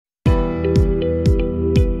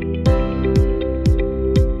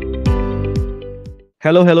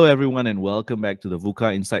Hello, everyone, and welcome back to the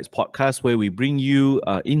VUCA Insights podcast, where we bring you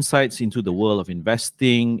insights into the world of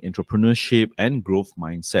investing, entrepreneurship, and growth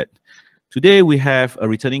mindset. Today, we have a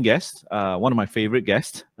returning guest, one of my favorite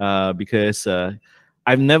guests, because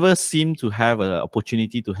I've never seemed to have an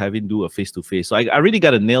opportunity to have him do a face-to-face. So I really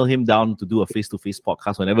got to nail him down to do a face-to-face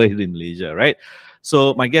podcast whenever he's in Malaysia, right?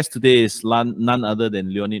 So my guest today is none other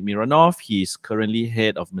than Leonid Mironov. He's currently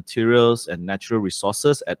head of materials and natural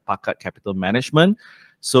resources at PACAT Capital Management.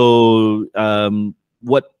 So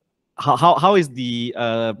how is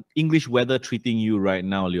the English weather treating you right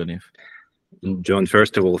now, Leonid? John,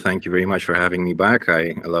 first of all, thank you very much for having me back.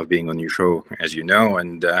 I love being on your show, as you know,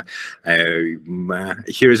 and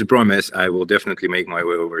here's a promise. I will definitely make my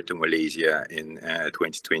way over to Malaysia in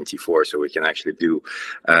 2024, so we can actually do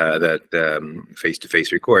that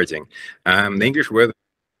face-to-face recording. The English weather,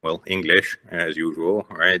 well, English, as usual,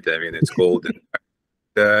 right? I mean, it's cold.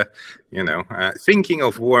 Thinking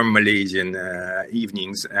of warm Malaysian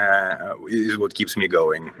evenings is what keeps me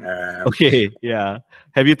going. Okay, yeah.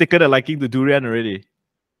 Have you taken a liking to durian already?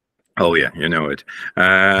 Oh yeah, you know it.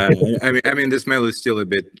 I mean, the smell is still a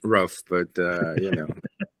bit rough, but the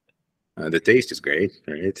taste is great,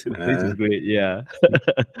 right? The taste is great, yeah.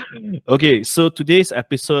 Okay, so today's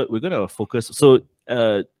episode we're gonna focus. So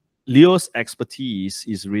Leo's expertise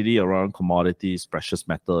is really around commodities, precious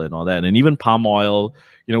metal, and all that, and even palm oil.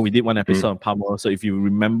 You know, we did one episode on palm oil. So if you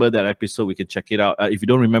remember that episode, we can check it out. If you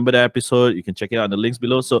don't remember that episode, you can check it out in the links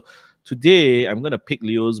below. So today, I'm going to pick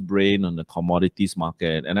Leo's brain on the commodities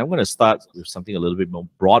market, and I'm going to start with something a little bit more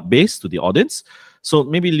broad-based to the audience. So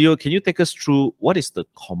maybe, Leo, can you take us through what is the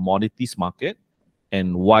commodities market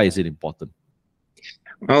and why is it important?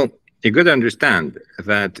 Well, you got to understand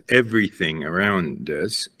that everything around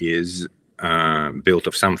us is built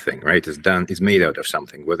of something, right? Is made out of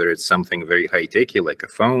something, whether it's something very high-tech like a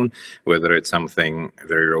phone, whether it's something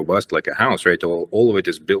very robust like a house, right? All of it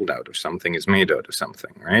is built out of something, is made out of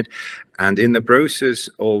something, right? And in the process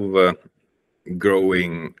of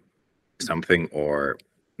growing something or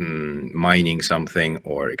mining something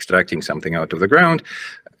or extracting something out of the ground,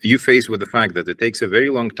 you face with the fact that it takes a very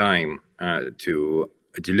long time to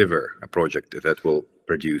deliver a project that will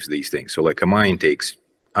produce these things. So like a mine takes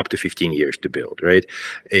up to 15 years to build, right?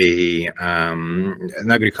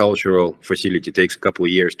 An agricultural facility takes a couple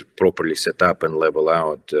of years to properly set up and level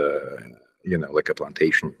out, like a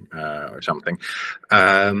plantation or something.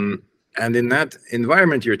 And in that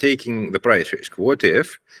environment, you're taking the price risk. What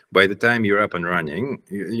if by the time you're up and running,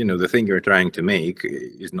 the thing you're trying to make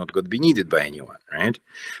is not going to be needed by anyone, right?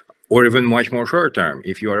 Or even much more short term.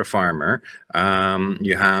 If you are a farmer,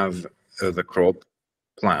 you have the crop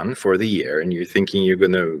plan for the year and you're thinking you're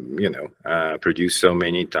going to produce so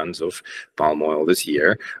many tons of palm oil this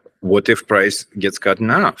year. What if price gets cut in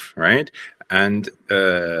half, right? And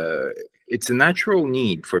it's a natural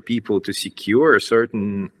need for people to secure a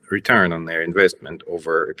certain return on their investment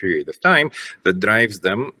over a period of time that drives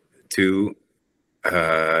them to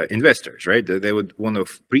investors, right? They would want to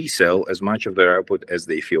pre-sell as much of their output as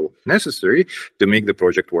they feel necessary to make the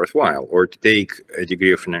project worthwhile or to take a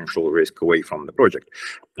degree of financial risk away from the project.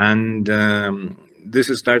 And this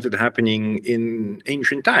has started happening in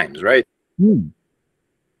ancient times, right?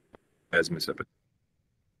 As Mesopotamia,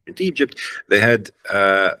 Egypt, they had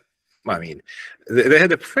they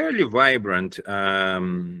had a fairly vibrant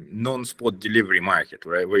non-spot delivery market,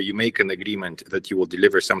 right, where you make an agreement that you will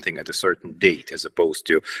deliver something at a certain date as opposed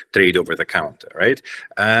to trade over the counter, right?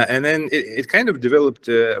 And then it kind of developed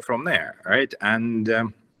from there, right? And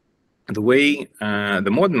the way the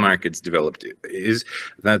modern markets developed is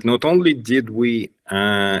that not only did we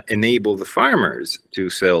enable the farmers to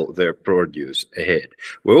sell their produce ahead,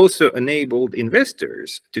 we also enabled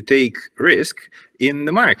investors to take risk in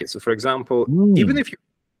the market. So, for example, even if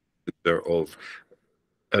you're of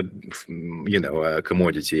a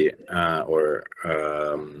commodity, or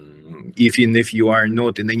even if you are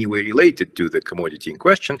not in any way related to the commodity in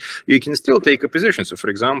question, you can still take a position. So, for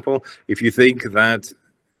example, if you think that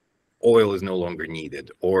oil is no longer needed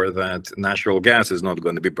or that natural gas is not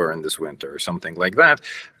going to be burned this winter or something like that,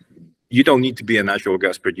 you don't need to be a natural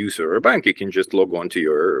gas producer or a bank. You can just log on to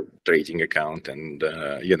your trading account and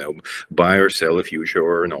buy or sell a future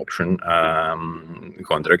or an option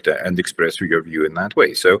contract and express your view in that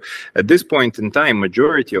way. So at this point in time,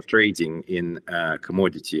 majority of trading in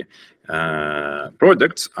commodity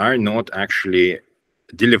products are not actually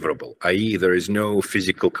deliverable, i.e. there is no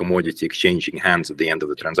physical commodity exchanging hands at the end of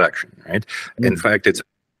the transaction, right? In fact, it's a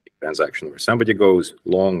transaction where somebody goes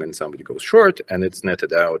long and somebody goes short, and it's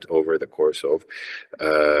netted out over the course of,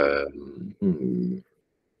 at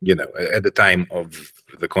the time of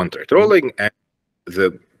the contract rolling. And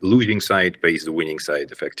the losing side pays the winning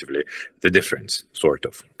side, effectively, the difference, sort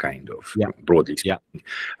of, kind of, broadly speaking.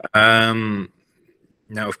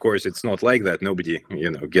 Now, of course, it's not like that. Nobody,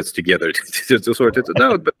 gets together to sort it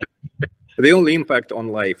out, but the only impact on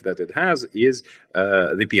life that it has is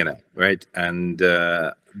the P&L, right? And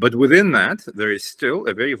but within that, there is still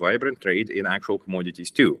a very vibrant trade in actual commodities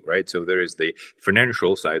too, right? So there is the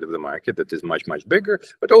financial side of the market that is much, much bigger,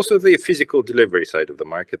 but also the physical delivery side of the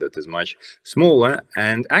market that is much smaller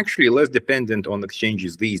and actually less dependent on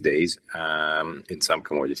exchanges these days, in some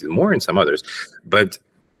commodities, more in some others. But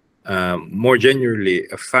more generally,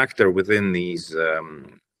 a factor within these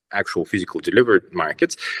actual physical delivered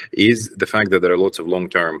markets is the fact that there are lots of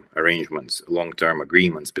long-term arrangements, long-term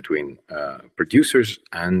agreements between producers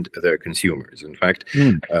and their consumers. In fact,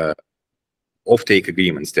 off-take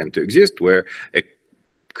agreements tend to exist where a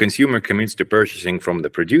consumer commits to purchasing from the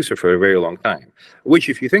producer for a very long time, which,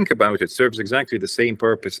 if you think about it, serves exactly the same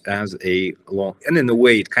purpose as a long, and in a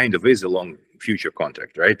way it kind of is a long future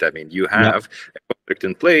contract, right? I mean, you have a contract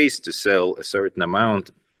in place to sell a certain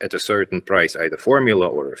amount at a certain price, either formula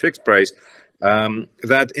or a fixed price,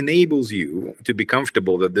 that enables you to be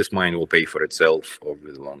comfortable that this mine will pay for itself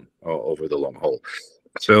over the long haul.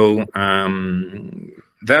 So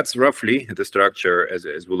that's roughly the structure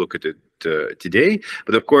as we look at it today.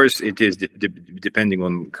 But of course, it is depending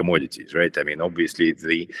on commodities, right? I mean, obviously,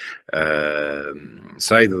 the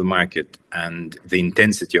side of the market and the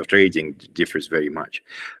intensity of trading differs very much.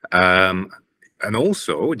 And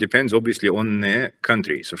also depends obviously on the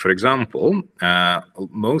country. So, for example,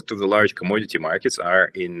 most of the large commodity markets are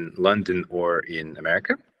in London or in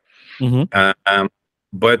America.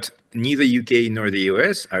 But neither UK nor the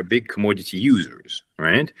US are big commodity users,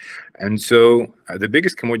 right? And so the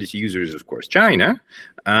biggest commodity user is, of course, China.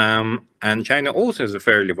 And China also has a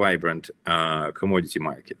fairly vibrant commodity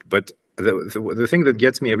market. But the thing that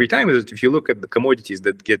gets me every time is that if you look at the commodities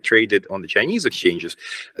that get traded on the Chinese exchanges,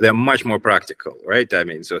 they're much more practical, right? I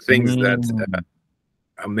mean, so things that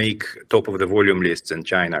make top of the volume lists in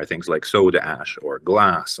China are things like soda ash or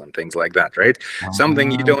glass and things like that, right?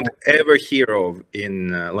 Something you don't ever hear of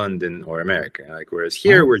in London or America. Like, whereas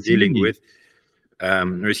here we're dealing with,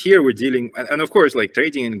 and of course, like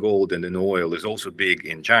trading in gold and in oil is also big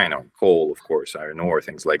in China. Coal, of course, iron ore,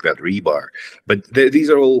 things like that, rebar. But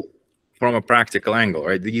these are all from a practical angle,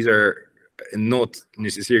 right? These are not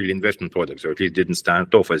necessarily investment products, or at least didn't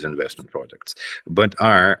start off as investment products, but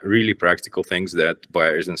are really practical things that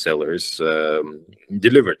buyers and sellers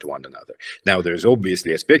deliver to one another. Now, there's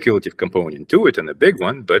obviously a speculative component to it, and a big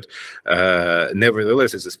one, but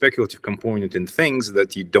nevertheless, it's a speculative component in things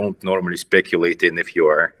that you don't normally speculate in if you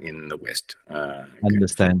are in the West.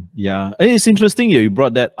 Understand. Yeah. It's interesting you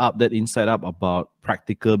brought that insight up about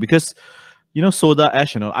practical, because soda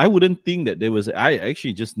ash, I wouldn't think that there was, I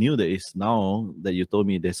actually just knew that it's now that you told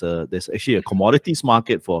me there's actually a commodities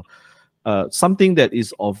market for something that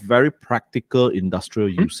is of very practical industrial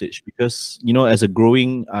usage, because, as a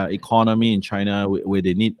growing economy in China where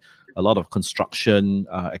they need a lot of construction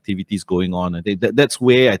activities going on, I think that's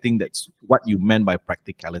where I think that's what you meant by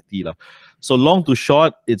practicality. So long to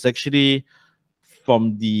short, it's actually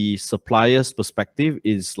from the supplier's perspective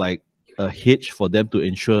is like a hedge for them to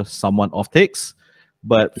ensure someone offtakes,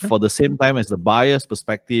 but for the same time as the buyer's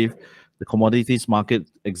perspective, the commodities market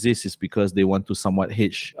exists is because they want to somewhat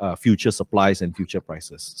hedge future supplies and future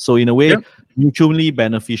prices. So in a way, mutually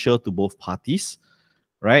beneficial to both parties,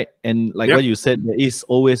 right? And like what you said, there is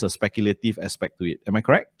always a speculative aspect to it. Am I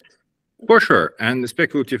correct? For sure, and the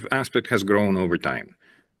speculative aspect has grown over time.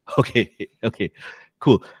 Okay.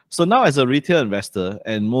 Cool. So now, as a retail investor,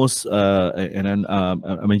 and most, a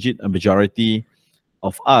majority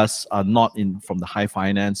of us are not from the high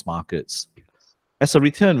finance markets. As a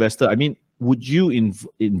retail investor, I mean, would you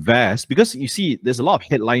invest? Because you see, there's a lot of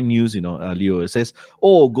headline news. Leo, it says,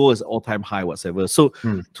 "Oh, gold is all-time high," whatever. So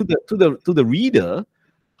to the reader,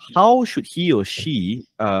 how should he or she,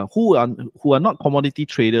 who are not commodity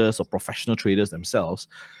traders or professional traders themselves,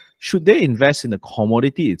 should they invest in the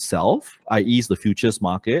commodity itself, i.e. the futures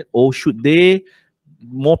market, or should they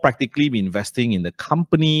more practically be investing in the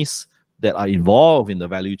companies that are involved in the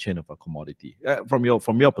value chain of a commodity, from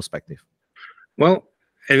your perspective? Well,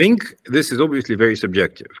 I think this is obviously very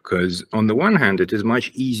subjective, because on the one hand, it is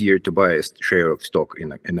much easier to buy a share of stock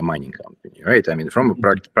in a mining company, right? I mean, from a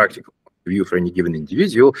practical view for any given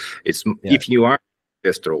individual, it's if you are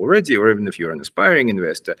investor already, or even if you're an aspiring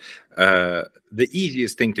investor, the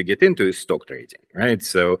easiest thing to get into is stock trading, right?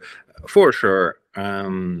 So for sure,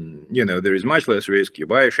 there is much less risk. You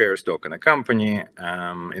buy a share stock in a company,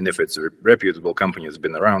 and if it's a reputable company that's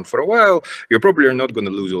been around for a while, you're probably not going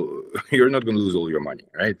to lose all your money,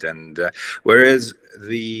 right? And whereas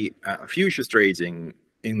the futures trading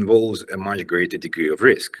involves a much greater degree of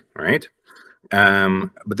risk, right?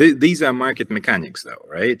 But these are market mechanics, though,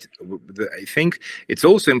 right? I think it's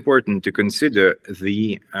also important to consider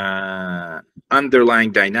the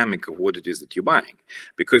underlying dynamic of what it is that you're buying,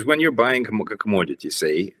 because when you're buying a commodity,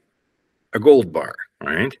 say a gold bar,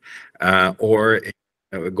 right, or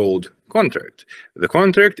a gold contract, the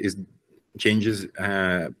contract changes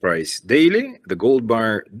price daily. The gold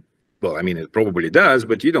bar, well, I mean, it probably does,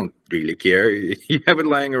 but you don't really care. You have it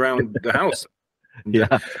lying around the house.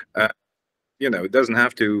 Yeah. It doesn't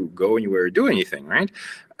have to go anywhere or do anything, right?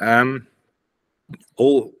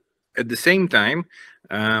 All at the same time,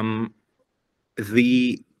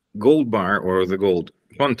 the gold bar or the gold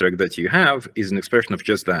contract that you have is an expression of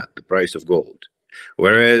just that, the price of gold.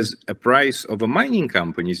 Whereas a price of a mining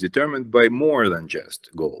company is determined by more than just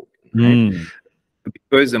gold, right?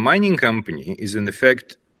 Because a mining company is in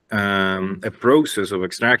effect a process of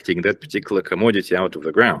extracting that particular commodity out of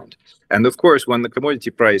the ground. And of course, when the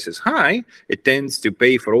commodity price is high, it tends to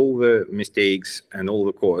pay for all the mistakes and all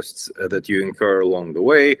the costs that you incur along the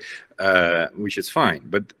way, which is fine.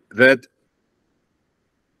 But that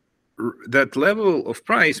level of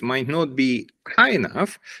price might not be high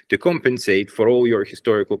enough to compensate for all your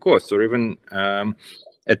historical costs, or even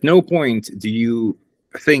at no point do you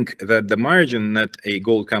think that the margin that a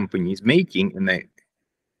gold company is making in a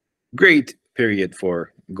great period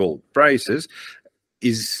for gold prices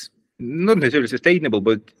is not necessarily sustainable,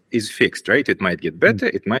 but is fixed, right? It might get better,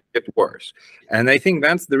 it might get worse. And I think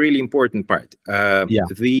that's the really important part.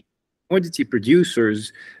 The commodity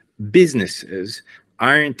producers' businesses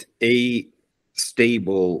aren't a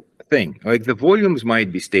stable thing. Like, the volumes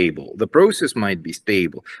might be stable, the process might be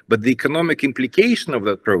stable, but the economic implication of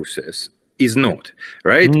that process is not,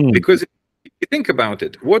 right? Because if you think about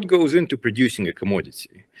it, what goes into producing a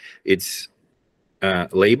commodity? It's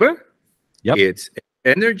labor, it's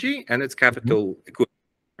energy, and it's capital equipment,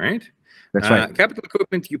 right? That's right. Capital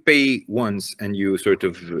equipment you pay once and you sort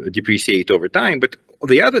of depreciate over time, but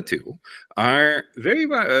the other two are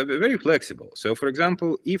very flexible. So, for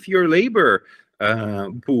example, if your labor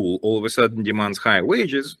pool all of a sudden demands higher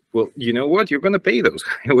wages, well, you know what? You're going to pay those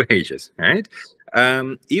higher wages, right?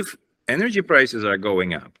 If energy prices are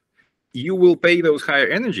going up, you will pay those higher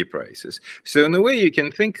energy prices. So in a way, you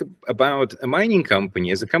can think about a mining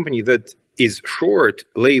company as a company that is short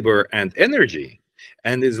labor and energy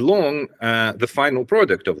and is long the final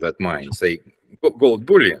product of that mine, say gold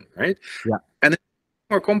bullion, right? Yeah. And it's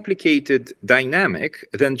a more complicated dynamic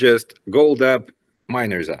than just gold up,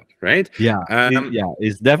 miners up, right? Yeah.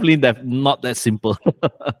 It's definitely not that simple.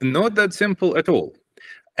 Not that simple at all.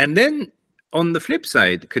 And then on the flip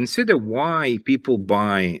side, consider why people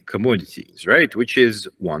buy commodities, right? Which is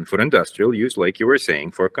one, for industrial use, like you were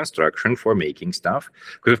saying, for construction, for making stuff.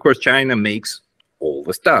 Because, of course, China makes all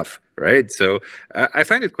the stuff, right? So I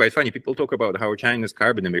find it quite funny. People talk about how China's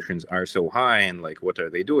carbon emissions are so high and like, what are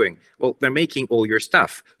they doing? Well, they're making all your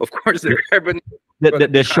stuff. Of course, their carbon...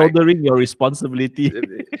 They're shouldering your responsibility.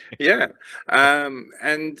 Yeah.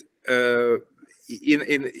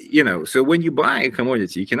 So when you buy a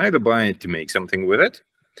commodity, you can either buy it to make something with it,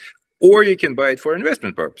 or you can buy it for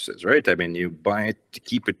investment purposes, right? I mean, you buy it to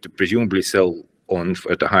keep it to presumably sell on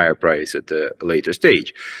at a higher price at a later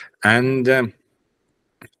stage. And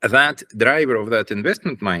that driver of that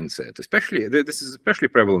investment mindset, this is especially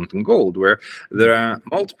prevalent in gold, where there are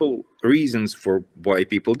multiple reasons for why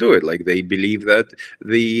people do it. Like, they believe that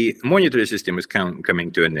the monetary system is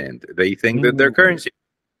coming to an end. They think that their currency...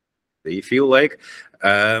 They feel like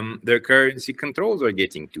their currency controls are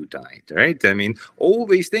getting too tight, right? I mean, all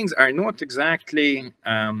these things are not exactly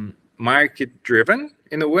market-driven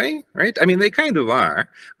in a way, right? I mean, they kind of are,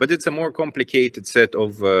 but it's a more complicated set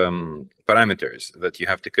of parameters that you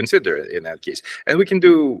have to consider in that case. And we can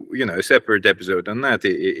do, a separate episode on that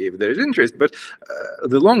if there's interest. But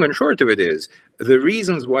the long and short of it is, the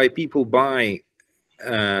reasons why people buy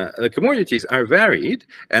the commodities are varied,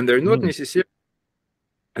 and they're not necessarily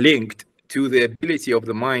linked to the ability of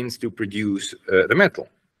the mines to produce the metal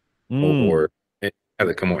or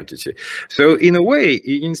other commodity. So in a way,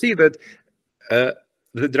 you can see that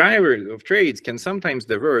the drivers of trades can sometimes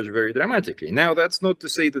diverge very dramatically. Now, that's not to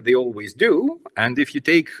say that they always do. And if you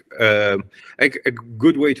take a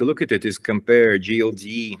good way to look at it is compare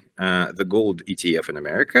GLD, the gold ETF in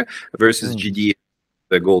America, versus GD,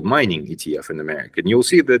 the gold mining ETF in America. And you'll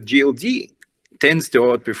see that GLD tends to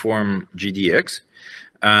outperform GDX.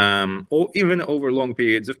 or even over long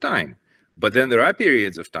periods of time. But then there are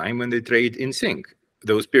periods of time when they trade in sync.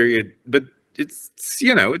 Those period, but it's,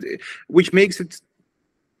 you know, which makes it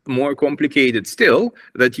more complicated still,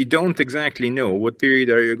 that you don't exactly know what period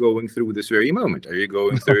are you going through this very moment. Are you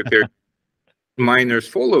going through a period miners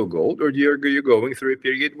follow gold, or are you going through a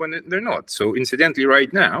period when they're not? So incidentally,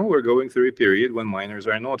 right now we're going through a period when miners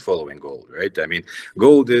are not following gold, right? I mean,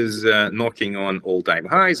 gold is knocking on all-time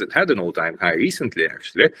highs. It had an all-time high recently,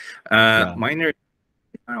 actually. Miners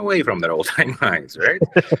are away from their all-time highs, right?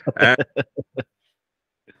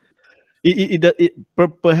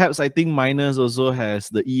 Perhaps I think miners also has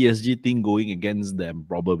the ESG thing going against them.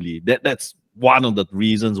 Probably that's one of the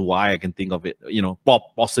reasons why I can think of it. You know,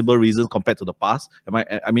 possible reasons compared to the past.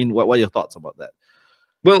 I mean, what are your thoughts about that?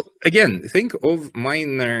 Well, again, think of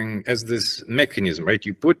mining as this mechanism, right?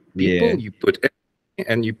 You put people, you put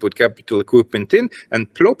and you put capital equipment in,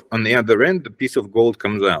 and plop, on the other end, the piece of gold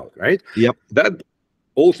comes out, right? Yep. That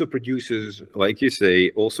also produces, like you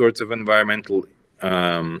say, all sorts of environmental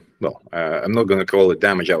I'm not going to call it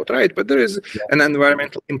damage outright, but there is an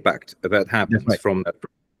environmental impact that happens from that,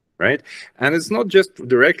 right? And it's not just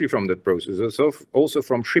directly from that process, it's also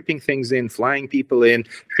from shipping things in, flying people in,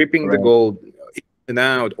 shipping the gold in and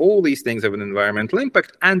out. All these things have an environmental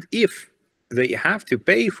impact, and if they have to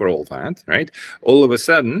pay for all that, right, all of a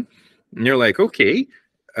sudden you're like, okay,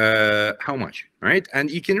 how much, right?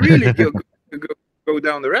 And you can really go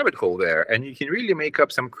down the rabbit hole there, and you can really make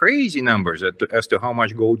up some crazy numbers as to how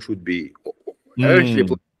much gold should be actually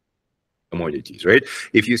commodities, right?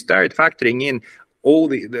 If you start factoring in all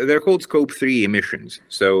they're called scope 3 emissions.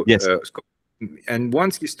 So and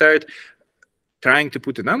once you start trying to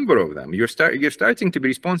put a number of them, you're starting to be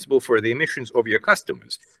responsible for the emissions of your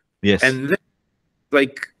customers. Yes. And then,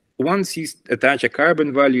 like, once you attach a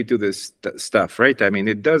carbon value to this stuff, right? I mean,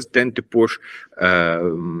 it does tend to push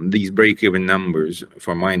these break-even numbers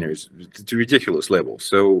for miners to ridiculous levels.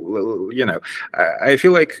 So, you know, I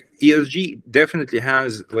feel like ESG definitely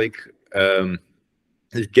has, like,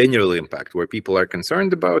 this general impact where people are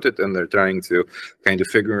concerned about it and they're trying to kind of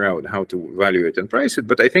figure out how to value it and price it.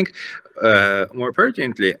 But I think more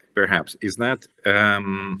pertinently, perhaps, is that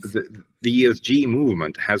the ESG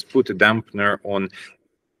movement has put a dampener on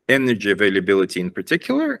energy availability in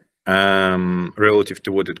particular, relative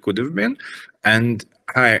to what it could have been, and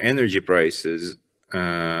higher energy prices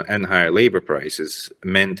and higher labor prices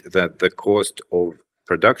meant that the cost of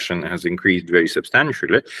production has increased very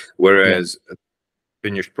substantially, whereas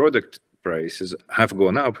finished product prices have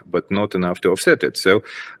gone up, but not enough to offset it. So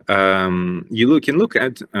you can look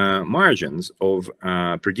at margins of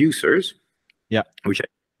producers, which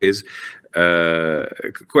is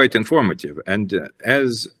quite informative, and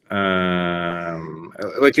as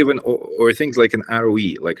like even or things like an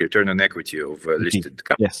ROE, like return on equity of listed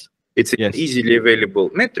companies. It's an easily available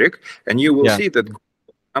metric, and you will see that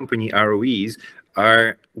company ROEs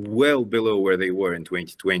are well below where they were in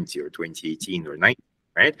 2020 or 2018 or 19,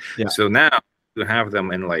 right? So now to have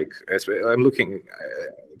them in, like, I'm looking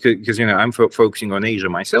because you know I'm focusing on Asia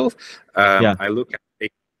myself. I look at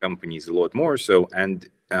Asian companies a lot more so, and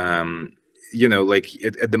you know, like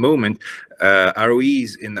at the moment,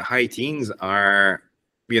 ROEs in the high teens are,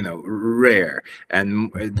 you know, rare,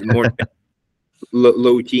 and more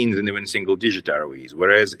low teens and even single digit ROEs.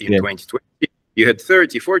 Whereas in 2020, you had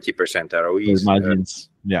 30-40% ROEs. Margins,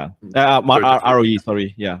 ROE,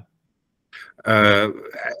 sorry,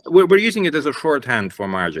 we're using it as a shorthand for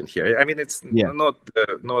margin here. I mean, it's it's not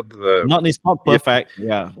perfect.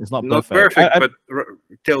 It's not perfect, but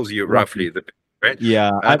tells you roughly the. Right?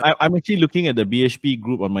 I'm actually looking at the BHP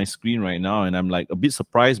group on my screen right now, and I'm like a bit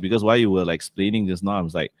surprised because while you were like explaining just now, I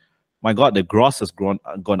was like, my God, the gross has gone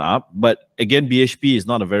up. But again, BHP is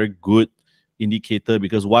not a very good indicator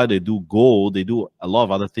because while they do gold, they do a lot of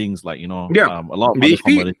other things like, you know, a lot of other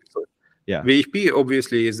commodities. So, BHP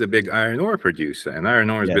obviously is the big iron ore producer, and iron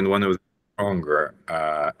ore has been one of the stronger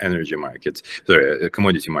energy markets,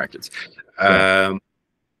 commodity markets.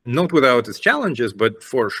 Not without its challenges, but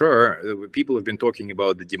for sure, people have been talking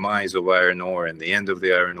about the demise of iron ore and the end of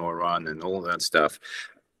the iron ore run and all that stuff,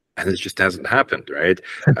 and it just hasn't happened, right?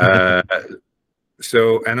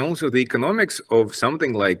 So, and also the economics of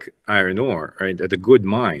something like iron ore, right, at a good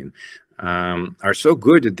mine, are so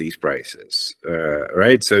good at these prices,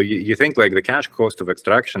 right? So you think like the cash cost of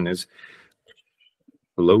extraction is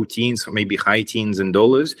low teens, maybe high teens in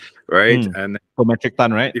dollars, right? And per metric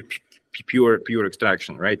ton, right? Pure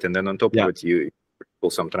extraction, right? And then on top of it, you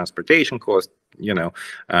pull some transportation cost,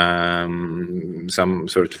 some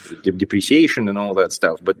sort of depreciation and all that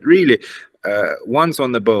stuff. But really, once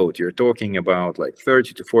on the boat, you're talking about like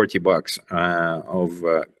 30 to 40 bucks of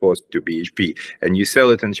cost to BHP, and you sell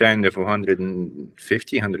it in China for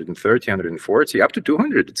 150, 130, 140, up to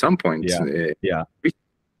 200 at some point. Yeah.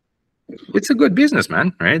 It's a good business,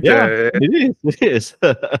 man, right? Yeah, it is.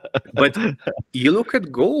 But you look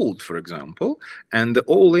at gold, for example, and the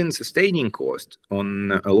all-in sustaining cost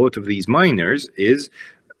on a lot of these miners is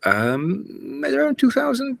around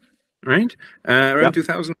 2,000, right? Around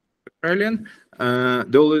 2,000 Australian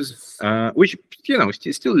dollars, which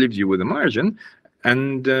still leaves you with a margin.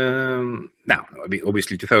 And now, I mean,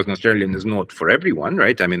 obviously, 2,000 Australian is not for everyone,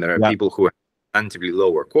 right? I mean, there are people who have relatively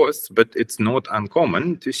lower costs, but it's not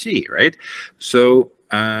uncommon to see, right? So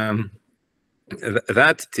that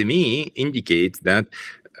to me indicates that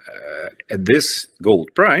at this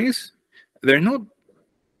gold price, they're not.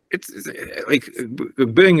 It's like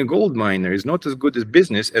being a gold miner is not as good as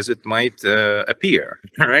business as it might appear,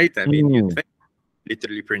 right? I mean, you think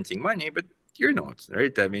literally printing money, but you're not,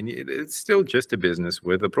 right? I mean, it's still just a business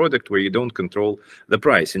with a product where you don't control the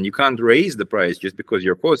price, and you can't raise the price just because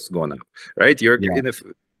your costs gone up, right? You're in a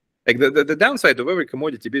like the downside of every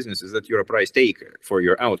commodity business is that you're a price taker for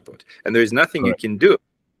your output, and there's nothing you can do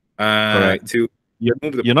to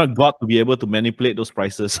move the. You're not God to be able to manipulate those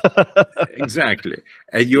prices. Exactly,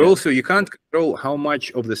 and you also you can't control how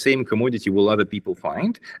much of the same commodity will other people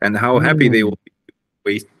find, and how happy they will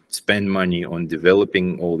be spend money on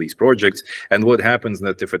developing all these projects. And what happens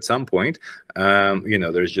that if at some point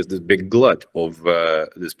there's just this big glut of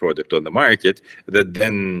this product on the market, that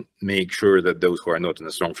then make sure that those who are not in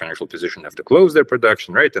a strong financial position have to close their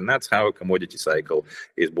production, right? And that's how a commodity cycle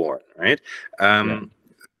is born, right? The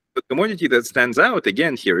commodity that stands out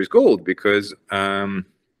again here is gold, because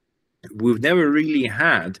we've never really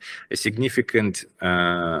had a significant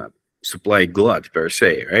supply glut per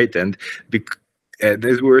se, right? And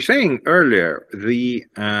as we were saying earlier, the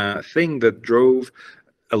thing that drives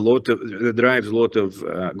a lot of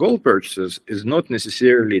gold purchases is not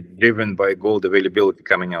necessarily driven by gold availability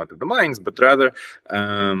coming out of the mines, but rather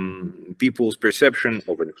people's perception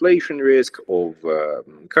of inflation risk, of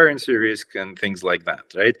currency risk, and things like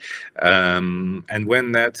that, right? And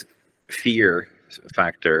when that fear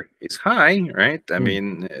factor is high, right? I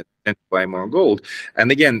mean, tend to buy more gold,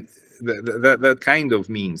 and again. That kind of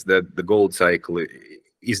means that the gold cycle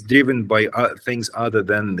is driven by things other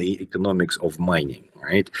than the economics of mining,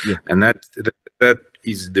 right? And that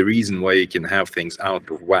is the reason why you can have things out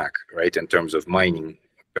of whack, right, in terms of mining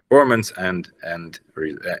performance and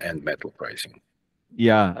metal pricing.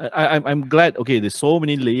 Yeah, I'm glad. Okay, there's so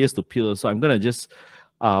many layers to peel, so I'm gonna just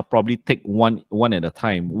probably take one at a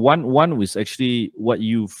time. One was actually what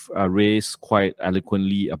you've raised quite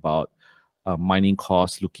eloquently about. Mining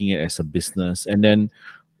costs, looking at it as a business, and then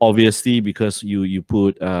obviously because you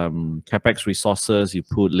put capex resources, you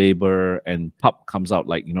put labor, and PUP comes out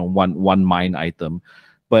like one mine item.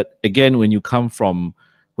 But again, when you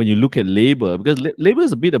look at labor, because labor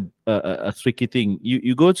is a bit of a tricky thing.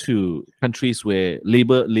 You go to countries where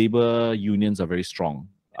labor unions are very strong.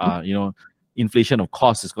 Inflation of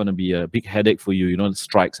costs is going to be a big headache for you,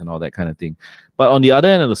 strikes and all that kind of thing. But on the other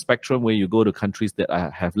end of the spectrum, where you go to countries that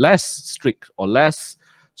have less strict or less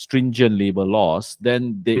stringent labor laws,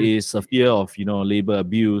 then there is a fear of, labor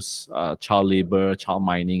abuse, child labor, child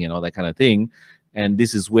mining, and all that kind of thing. And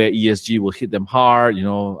this is where ESG will hit them hard,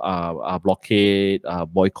 blockade,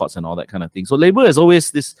 boycotts, and all that kind of thing. So labor is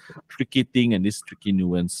always this tricky thing and this tricky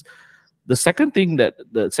nuance. The second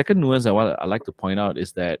nuance I like to point out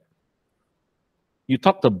is that you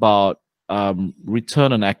talked about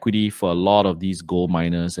return on equity for a lot of these gold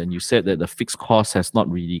miners, and you said that the fixed cost has not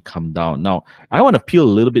really come down. Now, I want to peel a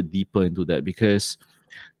little bit deeper into that, because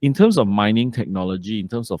in terms of mining technology, in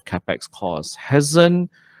terms of capex costs, hasn't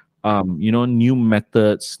new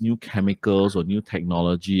methods, new chemicals, or new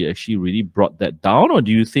technology actually really brought that down? Or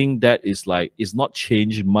do you think that is not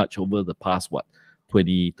changed much over the past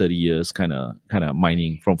 20, 30 years kind of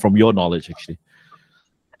mining from your knowledge actually?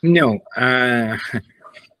 No.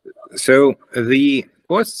 So the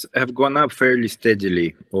costs have gone up fairly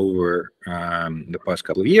steadily over the past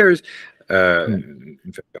couple of years,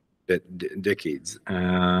 decades,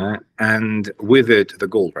 and with it the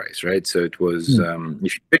gold price, right? So it was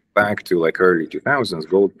if you think back to like early 2000s,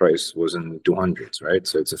 gold price was in the 200s, right?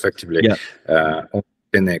 So it's effectively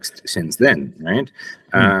 10x since then, right?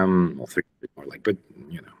 Or 3 more like, but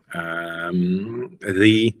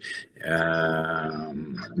the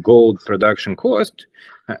gold production cost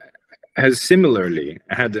has similarly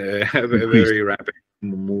had a very rapid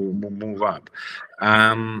move up.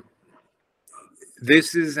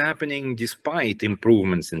 this is happening despite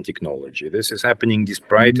improvements in technology. This is happening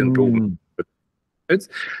despite improvements.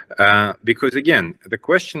 Because again, the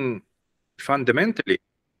question fundamentally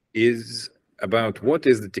is about what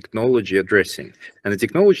is the technology addressing, and the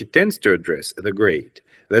technology tends to address the grade.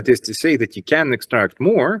 That is to say that you can extract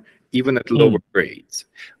more even at lower grades,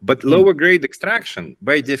 but lower grade extraction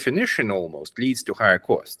by definition almost leads to higher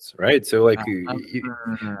costs, right? So like you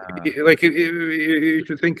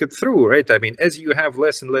should think it through, right? I mean, as you have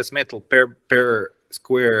less and less metal per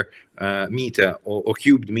square meter or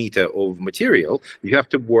cubed meter of material, you have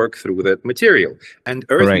to work through that material, and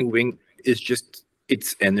earth moving is just,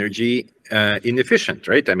 it's energy inefficient,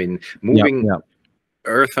 right? I mean, moving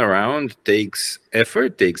earth around takes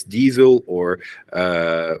effort, takes diesel or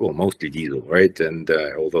well, mostly diesel, right? And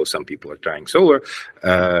although some people are trying solar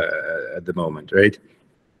at the moment, right?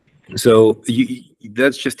 So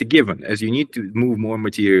that's just a given. As you need to move more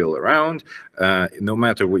material around, no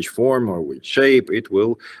matter which form or which shape, it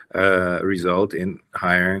will result in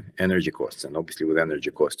higher energy costs. And obviously with energy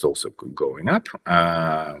costs also going up,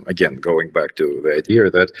 again, going back to the idea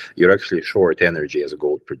that you're actually short energy as a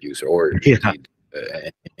gold producer, or indeed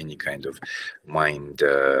any kind of mined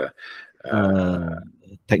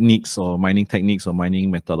techniques or mining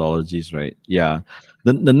methodologies, right? Yeah.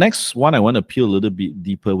 The next one I want to peel a little bit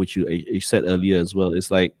deeper, which you said earlier as well, is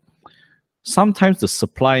like sometimes the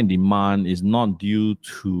supply and demand is not due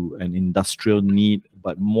to an industrial need,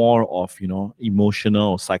 but more of, you know,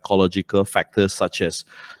 emotional or psychological factors such as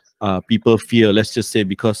people fear, let's just say,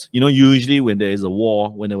 because, you know, usually when there is a war,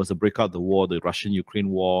 when there was a breakout of the war, the Russian-Ukraine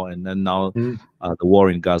war, and then now the war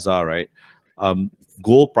in Gaza, right?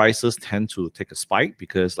 Gold prices tend to take a spike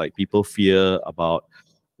because like people fear about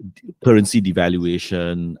currency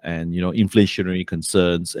devaluation and, you know, inflationary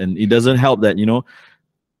concerns. And it doesn't help that, you know,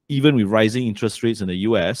 even with rising interest rates in the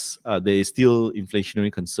US, there is still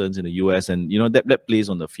inflationary concerns in the US, and, you know, that plays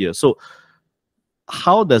on the fear. So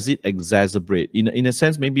how does it exacerbate? In a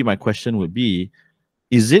sense, maybe my question would be,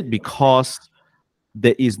 is it because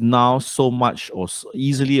there is now so much or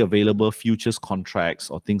easily available futures contracts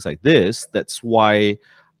or things like this, that's why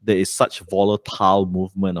there is such volatile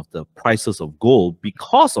movement of the prices of gold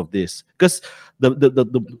because of this? Because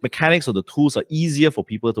the mechanics of the tools are easier for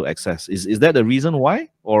people to access. Is that the reason why?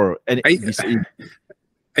 Or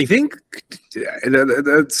I think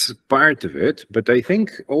that's part of it, but I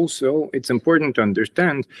think also it's important to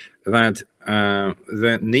understand that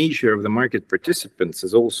the nature of the market participants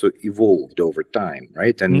has also evolved over time,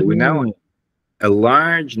 right? And we now have a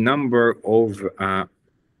large number of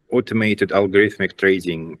automated algorithmic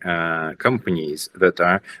trading companies that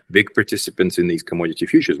are big participants in these commodity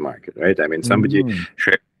futures market, right? I mean, somebody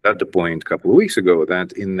shared at the point a couple of weeks ago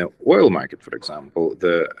that in the oil market, for example,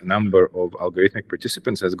 the number of algorithmic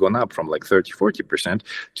participants has gone up from like 30-40%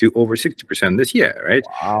 to over 60% this year, right?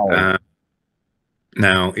 Wow.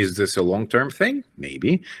 Now, is this a long-term thing?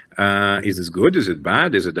 Maybe. Is this good? Is it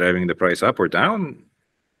bad? Is it driving the price up or down?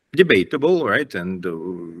 Debatable, right? And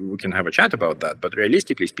we can have a chat about that. But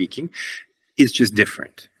realistically speaking, it's just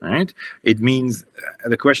different, right? It means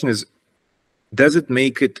the question is, does it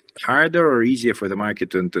make it harder or easier for the market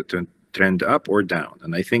to trend up or down?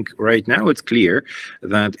 And I think right now it's clear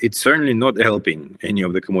that it's certainly not helping any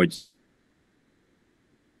of the commodities.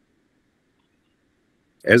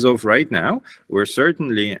 As of right now, we're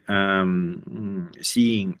certainly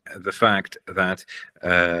seeing the fact that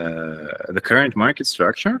the current market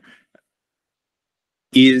structure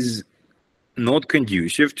is not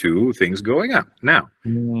conducive to things going up. Now,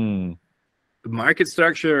 market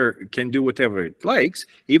structure can do whatever it likes.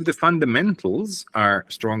 If the fundamentals are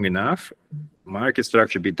strong enough, market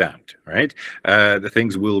structure be damned, right? The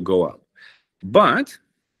things will go up. But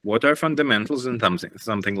what are fundamentals in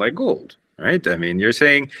something like gold, right? I mean, you're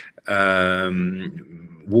saying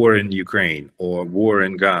war in Ukraine or war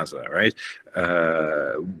in Gaza, right?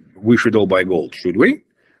 We should all buy gold, should we?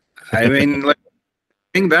 I mean, like,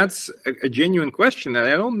 I think that's a genuine question. And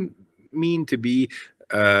I don't mean to be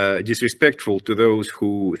disrespectful to those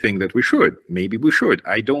who think that we should. Maybe we should.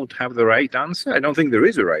 I don't have the right answer. I don't think there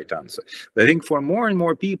is a right answer. I think for more and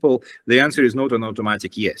more people, the answer is not an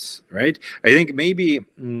automatic yes, right? I think maybe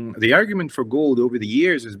the argument for gold over the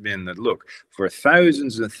years has been that, look, for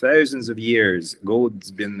thousands and thousands of years,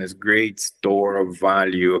 gold's been this great store of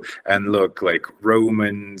value. And look, like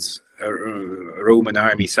Roman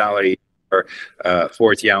army salary,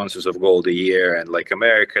 40 ounces of gold a year, and like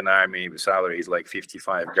American army salary is like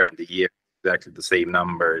 55 grand a year, exactly the same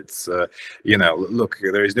number. It's you know, look,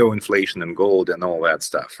 there is no inflation in gold and all that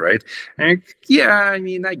stuff, right? And yeah, I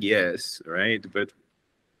mean, I guess, right? But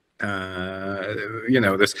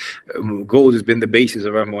this gold has been the basis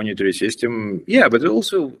of our monetary system. Yeah, but it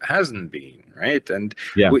also hasn't been, right? And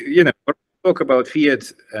Yeah. we talk about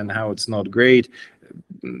fiat and how it's not great.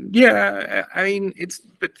 Yeah, I mean, it's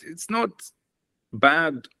not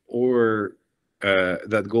bad or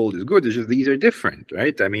that gold is good. It's just these are different,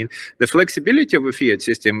 right? I mean, the flexibility of a fiat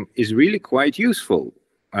system is really quite useful,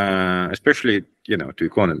 especially to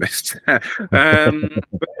economists. But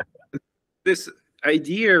this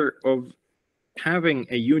idea of having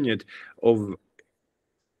a unit of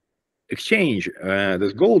exchange,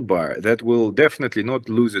 this gold bar, that will definitely not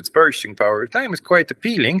lose its purchasing power over time, is quite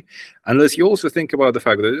appealing, unless you also think about the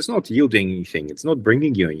fact that it's not yielding anything, it's not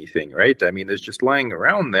bringing you anything, right? I mean, it's just lying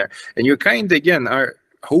around there, and you kind of, again, are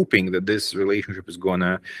hoping that this relationship is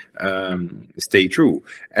gonna stay true.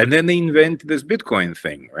 And then they invent this Bitcoin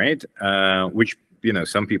thing, right? Which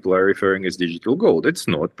some people are referring as digital gold. It's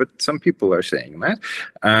not, but some people are saying that.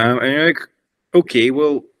 And you're like, okay,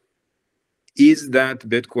 well, is that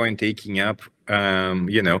Bitcoin taking up,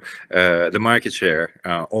 the market share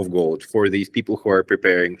of gold for these people who are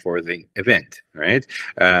preparing for the event, right?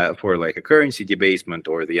 For like a currency debasement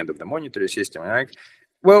or the end of the monetary system, right?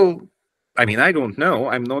 Well, I mean, I don't know.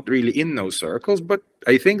 I'm not really in those circles, but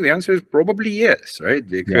I think the answer is probably yes, right?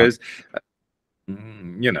 Because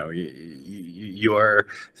you are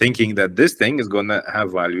thinking that this thing is going to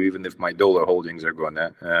have value, even if my dollar holdings are going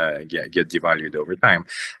to get devalued over time.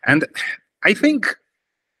 And I think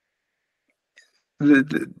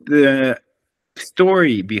the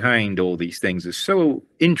story behind all these things is so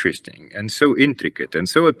interesting and so intricate and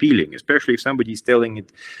so appealing, especially if somebody's telling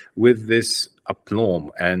it with this aplomb.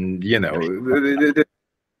 And the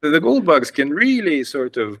gold bugs can really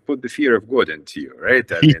sort of put the fear of God into you,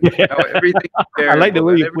 right? I mean, everything. I like the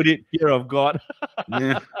way you put it, fear of God.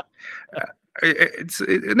 Yeah.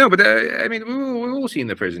 No, but I mean, we've all seen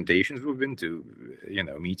the presentations. We've been to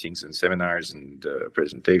meetings and seminars and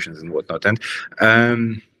presentations and whatnot,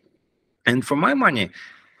 and for my money,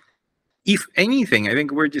 if anything, I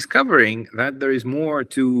think we're discovering that there is more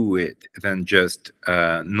to it than just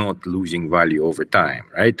not losing value over time,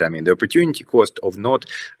 right? I mean, the opportunity cost of not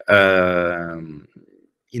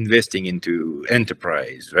investing into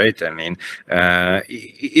enterprise, right? I mean,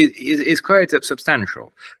 is quite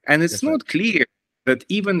substantial, and it's not clear that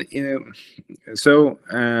even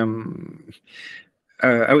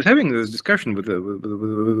I was having this discussion with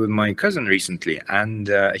my cousin recently, and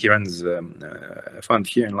he runs a fund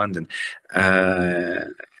here in London,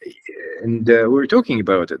 and we were talking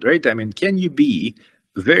about it, right? I mean, can you be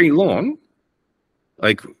very long,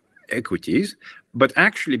 like equities, but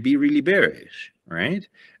actually be really bearish, right?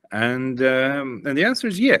 And the answer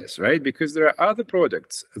is yes, right? Because there are other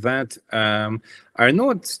products that are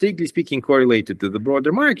not, strictly speaking, correlated to the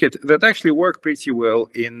broader market that actually work pretty well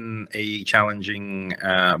in a challenging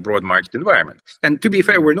broad market environment. And to be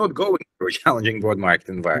fair, we're not going through a challenging broad market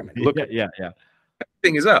environment. Look, everything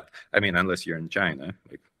is up. I mean, unless you're in China,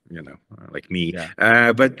 like me.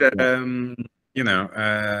 Yeah. But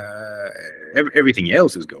everything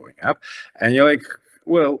else is going up, and you're like,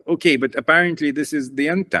 well, okay, but apparently this is the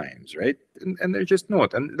end times, right? And they're just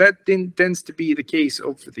not. And that tends to be the case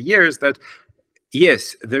over the years, that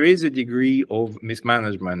yes, there is a degree of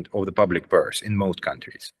mismanagement of the public purse in most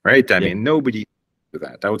countries, right? I mean, nobody does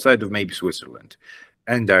that outside of maybe Switzerland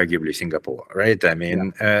and arguably Singapore, right? I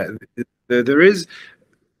mean, there is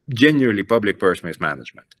generally public purse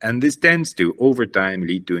mismanagement, and this tends to, over time,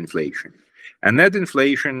 lead to inflation. And that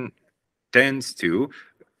inflation tends to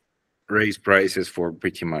raise prices for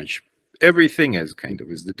pretty much everything, as kind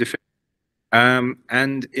of is the defense.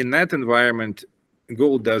 And in that environment,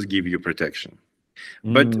 gold does give you protection.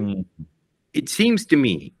 But it seems to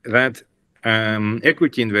me that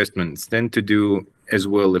equity investments tend to do as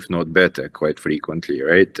well, if not better, quite frequently,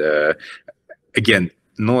 right? Again,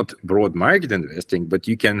 not broad market investing, but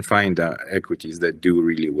you can find equities that do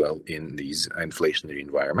really well in these inflationary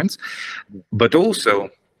environments. But also,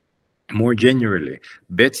 more generally,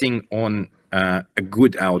 betting on a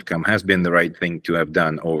good outcome has been the right thing to have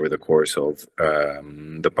done over the course of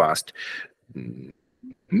the past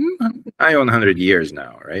nigh on 100 years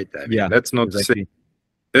now, right? I mean, that's not to say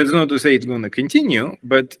it's going to continue,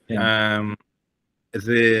 but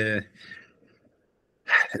the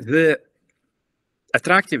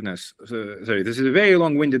attractiveness. Sorry, this is a very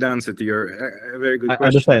long-winded answer to your very good question. I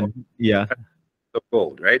understand. Yeah. Of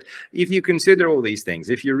gold, right? If you consider all these things,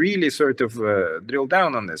 if you really sort of drill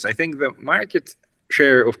down on this, I think the market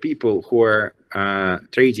share of people who are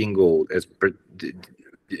trading gold as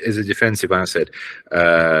a defensive asset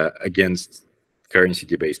against currency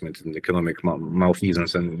debasement and economic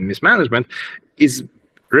malfeasance and mismanagement is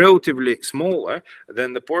relatively smaller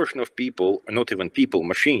than the portion of people, not even people,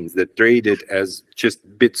 machines that trade it as just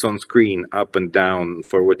bits on screen up and down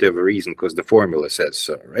for whatever reason, because the formula says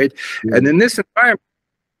so, right? And in this environment,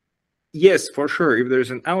 yes, for sure, if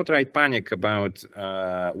there's an outright panic about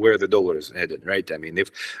where the dollar is headed, right? I mean,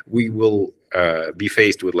 if we will be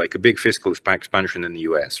faced with like a big fiscal expansion in the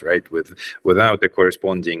US, right, without a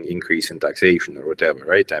corresponding increase in taxation or whatever,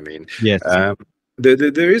 right? I mean, Yes.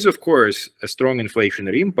 there is, of course, a strong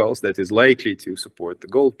inflationary impulse that is likely to support the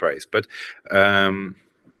gold price. But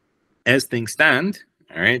as things stand,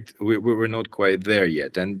 all right, we're not quite there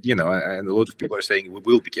yet. And, you know, and a lot of people are saying we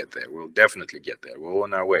will get there. We'll definitely get there. We're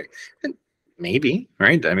on our way. And maybe,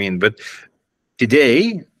 right? I mean, but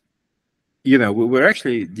today, you know, we're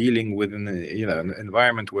actually dealing with an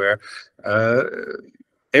environment where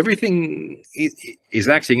everything is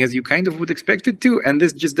acting as you kind of would expect it to. And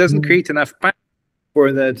this just doesn't create enough panic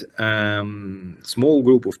for that small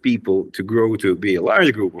group of people to grow to be a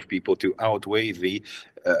large group of people to outweigh the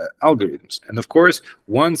algorithms. And of course,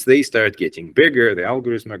 once they start getting bigger, the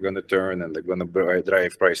algorithms are going to turn and they're going to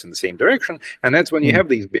drive price in the same direction. And that's when you have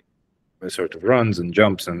these big sort of runs and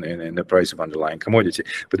jumps in the price of underlying commodity.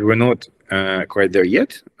 But we're not quite there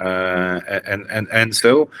yet. And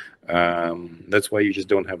so that's why you just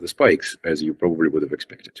don't have the spikes as you probably would have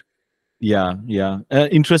expected. Yeah.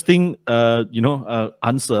 Interesting,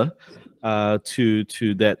 answer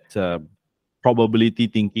to that probability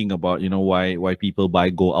thinking about, why people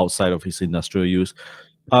buy gold outside of its industrial use.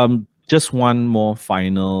 Just one more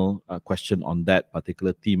final question on that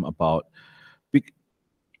particular theme about.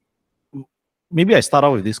 Maybe I start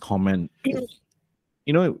off with this comment.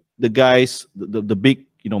 The guys, the big,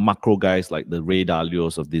 macro guys like the Ray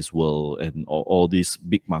Dalios of this world and all these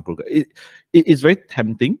big macro guys. It's very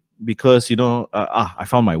tempting. Because I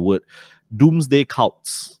found my word, doomsday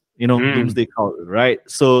cults. Doomsday cult, right?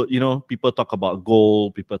 So people talk about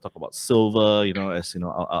gold, people talk about silver, as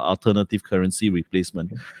alternative currency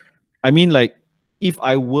replacement. I mean, like, if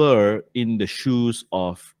I were in the shoes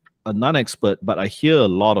of a non-expert, but I hear a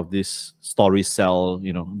lot of this story sell,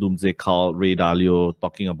 doomsday cult, Ray Dalio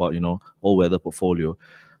talking about all-weather portfolio.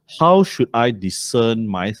 How should I discern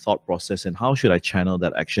my thought process and how should I channel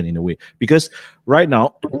that action in a way? Because right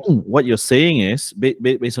now, what you're saying is,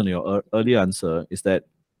 based on your earlier answer, is that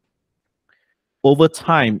over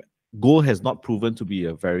time, gold has not proven to be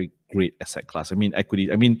a very great asset class. I mean,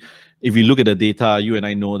 equity. I mean, if you look at the data, you and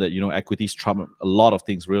I know that, equities trump a lot of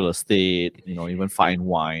things, real estate, even fine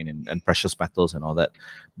wine and precious metals and all that.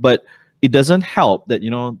 But it doesn't help that,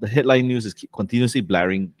 the headline news is continuously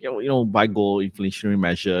blaring, buy gold, inflationary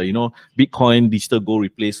measure, Bitcoin, digital gold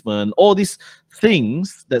replacement, all these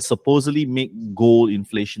things that supposedly make gold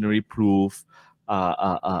inflationary proof,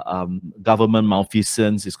 government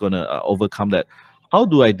malfeasance is going to overcome that. How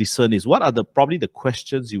do I discern this? What are probably the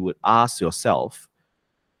questions you would ask yourself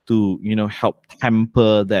to, help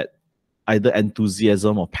temper that either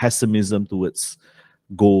enthusiasm or pessimism towards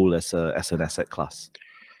gold as an asset class?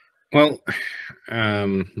 Well, I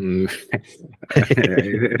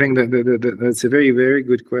think that's a very, very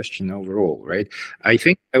good question overall, right? I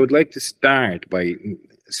think I would like to start by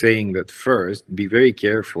saying that first, be very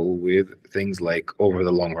careful with things like over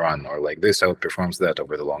the long run, or like this outperforms that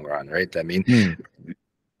over the long run, right? I mean, people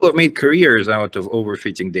have made careers out of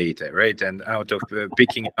overfitting data, right? And out of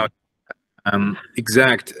picking out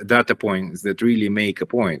exact data points that really make a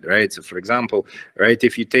point, right? So for example, right,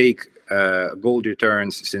 if you take gold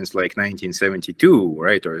returns since like 1972,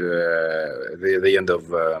 right, or the end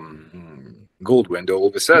of gold window, all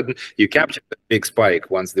of a sudden you capture the big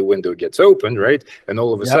spike once the window gets open, right, and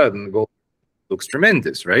all of a sudden gold looks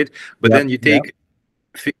tremendous, right? But then you take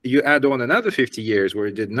you add on another 50 years where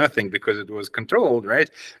it did nothing because it was controlled, right?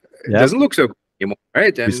 It doesn't look so good anymore,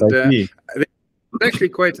 right? And it's actually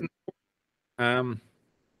quite an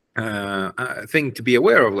thing to be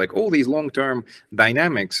aware of, like all these long-term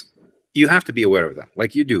dynamics. You have to be aware of them,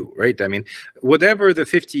 like you do, right? I mean, whatever the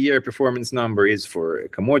 50-year performance number is for a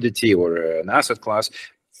commodity or an asset class,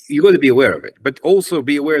 you got to be aware of it, but also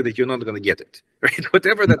be aware that you're not going to get it, right?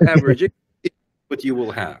 Whatever that average is, what you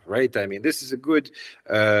will have, right? I mean, this is a good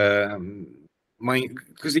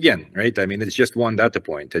because again, right? I mean, it's just one data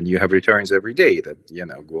point, and you have returns every day that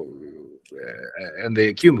go and they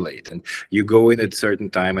accumulate, and you go in at a certain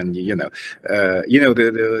time, and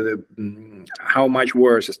how much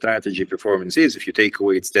worse a strategy performance is if you take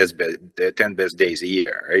away its 10 best days a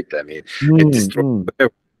year, right? I mean, it destroys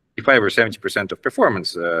 55 or 70% of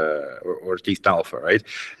performance, or at least alpha, right?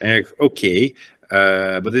 Okay.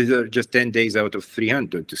 But these are just 10 days out of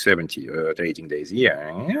 370 trading days.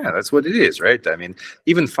 Yeah, that's what it is, right? I mean,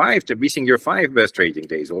 even missing your 5 best trading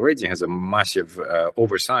days already has a massive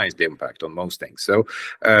oversized impact on most things. So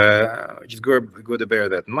just go to bear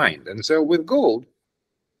that in mind. And so with gold,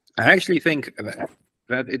 I actually think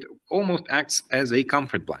that it almost acts as a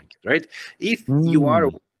comfort blanket, right? If you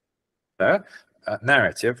are a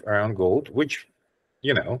narrative around gold, which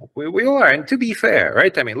we all are, and to be fair,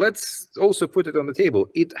 right? I mean, let's also put it on the table.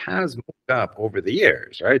 It has moved up over the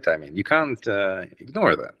years, right? I mean, you can't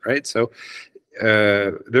ignore that, right? So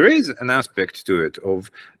there is an aspect to it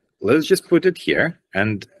of, let's just put it here,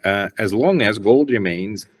 and as long as gold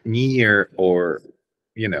remains near or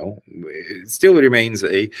it still remains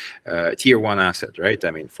a tier 1 asset, right?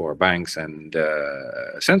 I mean, for banks and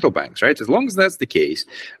central banks, right? As long as that's the case,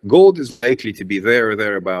 gold is likely to be there or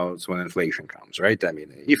thereabouts when inflation comes, right? I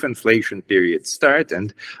mean, if inflation periods start,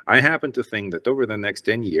 and I happen to think that over the next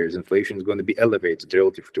 10 years, inflation is going to be elevated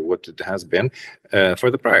relative to what it has been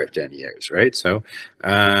for the prior 10 years, right? So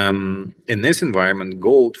in this environment,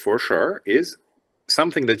 gold for sure is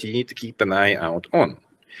something that you need to keep an eye out on.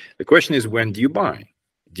 The question is, when do you buy?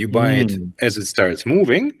 Do you buy it as it starts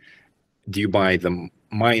moving? Do you buy the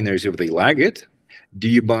miners if they lag it? Do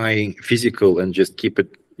you buy physical and just keep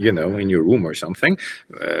it, in your room or something?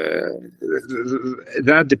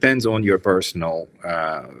 That depends on your personal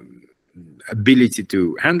ability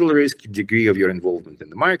to handle risk, degree of your involvement in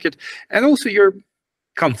the market, and also your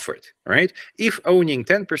comfort, right? If owning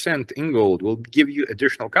 10% in gold will give you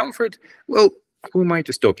additional comfort, well, who am I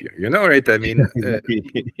to stop you? Right? I mean,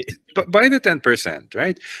 buy the 10%,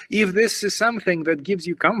 right? If this is something that gives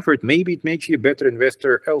you comfort, maybe it makes you a better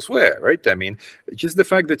investor elsewhere, right? I mean, just the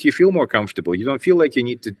fact that you feel more comfortable, you don't feel like you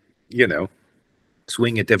need to,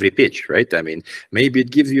 swing at every pitch, right? I mean, maybe it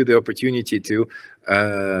gives you the opportunity to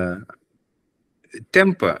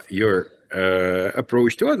temper your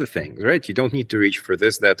approach to other things, right? You don't need to reach for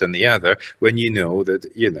this, that, and the other when you know that,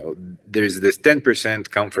 there's this 10%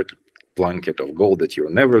 comfort blanket of gold that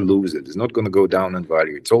you'll never lose. It is not going to go down in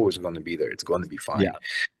value. It's always going to be there. It's going to be fine.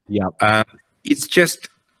 It's just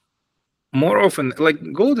more often,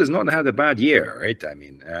 like, gold has not had a bad year, right? I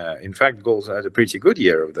mean, in fact, gold had a pretty good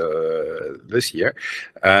year of this year,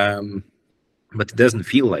 but it doesn't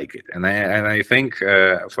feel like it. And I think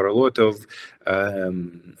for a lot of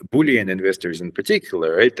bullion investors in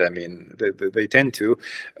particular, right? I mean, they tend to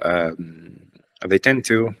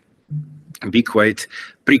be quite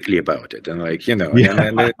prickly about it, and yes,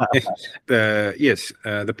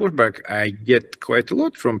 the pushback I get quite a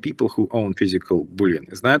lot from people who own physical bullion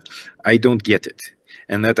is that I don't get it,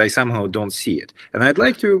 and that I somehow don't see it. And I'd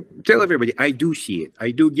like to tell everybody, I do see it, I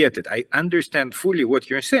do get it, I understand fully what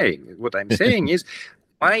you're saying. What I'm saying is,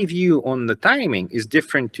 my view on the timing is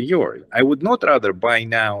different to yours. I would not rather buy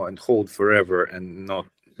now and hold forever and not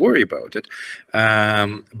worry about it,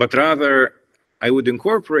 but rather I would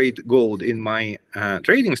incorporate gold in my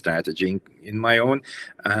trading strategy, in my own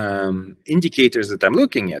indicators that I'm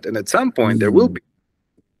looking at. And at some point, there will be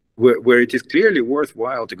where it is clearly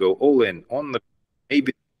worthwhile to go all in on the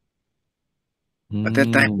maybe, but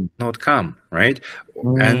that time will not come, right?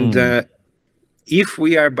 And if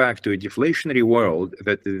we are back to a deflationary world,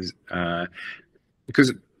 that is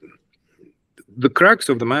because the crux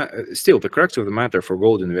of the matter for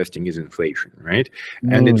gold investing is inflation, right?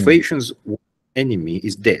 And inflation's enemy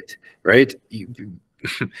is debt, right?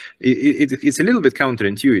 It's a little bit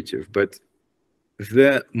counterintuitive, but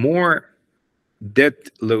the more debt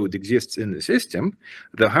load exists in the system,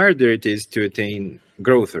 the harder it is to attain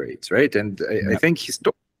growth rates, right? And I think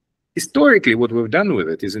historically what we've done with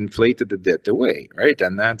it is inflated the debt away, right?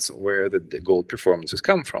 And that's where the gold performances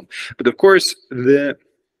come from. But of course,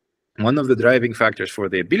 one of the driving factors for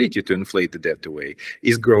the ability to inflate the debt away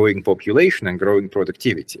is growing population and growing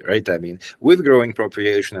productivity, right? I mean, with growing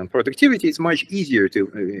population and productivity, it's much easier to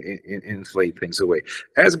inflate things away.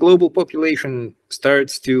 As global population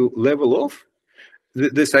starts to level off,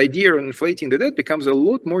 this idea of inflating the debt becomes a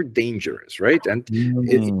lot more dangerous, right? And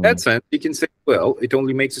in that sense, you can say, well, it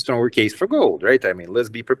only makes a stronger case for gold, right? I mean, let's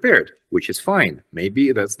be prepared, which is fine.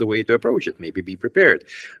 Maybe that's the way to approach it. Maybe be prepared.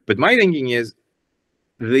 But my thinking is,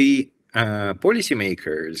 the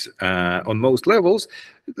policymakers on most levels,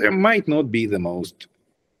 there might not be the most,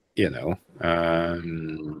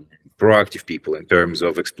 proactive people in terms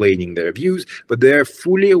of explaining their views, but they're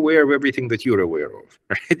fully aware of everything that you're aware of,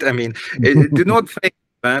 right? I mean, do not think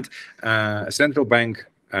that central bank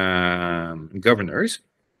governors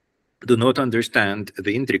do not understand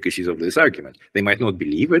the intricacies of this argument. They might not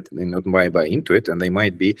believe it, they not buy into it, and they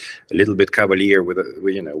might be a little bit cavalier with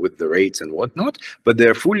with the rates and whatnot, but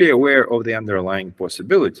they're fully aware of the underlying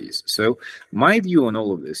possibilities. So my view on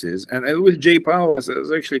all of this is, and with Jay Powell has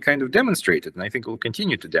actually kind of demonstrated, and I think will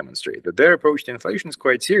continue to demonstrate, that their approach to inflation is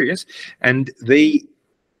quite serious, and they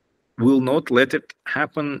will not let it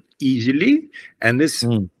happen easily. And this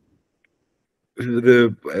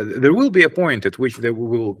there will be a point at which we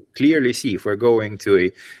will clearly see if we're going to a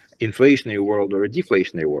inflationary world or a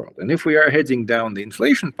deflationary world. And if we are heading down the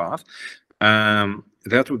inflation path,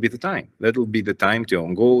 that will be the time. That will be the time to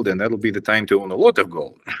own gold, and that will be the time to own a lot of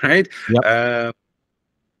gold, right? Yep.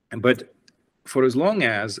 But for as long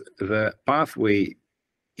as the pathway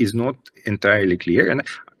is not entirely clear, and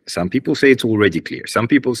some people say it's already clear. Some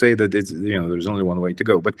people say that it's, there's only one way to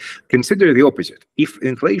go. But consider the opposite. If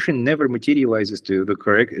inflation never materializes to the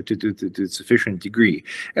correct, to sufficient degree,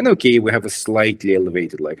 and okay, we have a slightly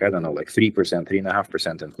elevated, like, I don't know, like 3%,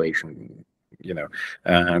 3.5% inflation,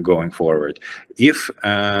 going forward. If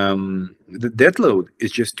the debt load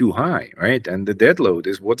is just too high, right? And the debt load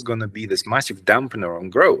is what's going to be this massive dampener on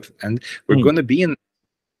growth. And we're going to be in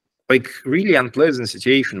like really unpleasant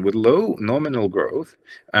situation with low nominal growth,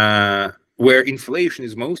 where inflation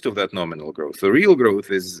is most of that nominal growth. The real growth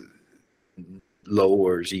is low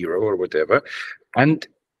or zero or whatever, and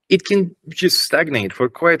it can just stagnate for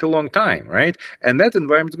quite a long time, right? And that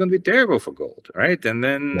environment is going to be terrible for gold, right? And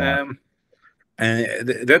then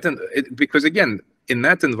because again, in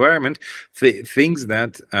that environment, things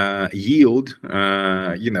that yield,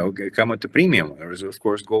 come at a premium. Whereas, of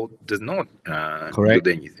course, gold does not yield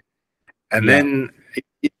anything. And then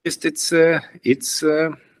it's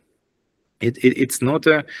not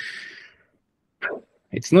a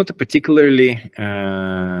particularly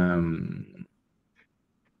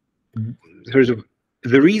sort of,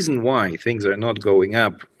 the reason why things are not going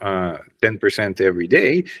up 10% every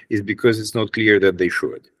day is because it's not clear that they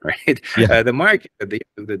should, right? The market at the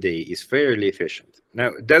end of the day is fairly efficient. Now,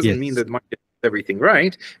 it doesn't mean that market does everything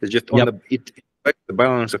right. It's just on the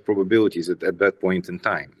balance of probabilities at that point in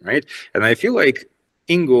time, right? And I feel like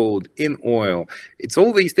in gold, in oil, it's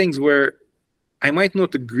all these things where I might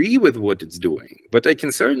not agree with what it's doing, but I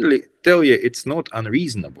can certainly tell you it's not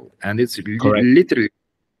unreasonable. And it's literally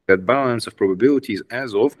that balance of probabilities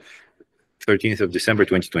as of 13th of December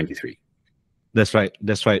 2023. That's right.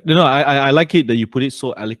 That's right. I like it that you put it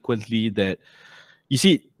so eloquently that, you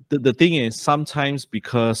see, the thing is, sometimes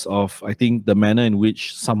because of, I think, the manner in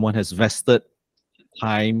which someone has vested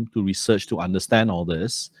time to research to understand all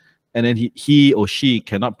this, and then he or she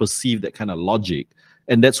cannot perceive that kind of logic,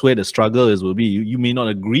 and that's where the struggle will be. You may not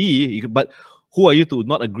agree, but who are you to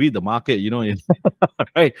not agree the market,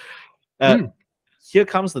 right? Here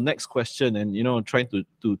comes the next question, and trying to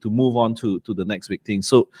move on to the next big thing.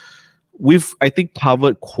 So we've, I think,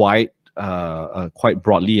 covered quite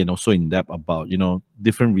broadly and also in depth about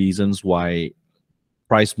different reasons why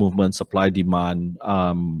price movement, supply, demand,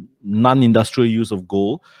 non-industrial use of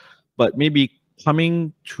gold. But maybe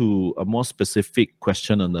coming to a more specific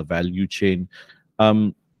question on the value chain,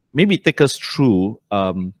 maybe take us through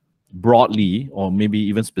broadly, or maybe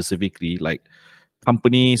even specifically, like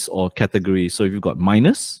companies or categories. So if you've got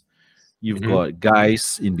miners, you've got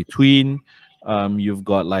guys in between, you've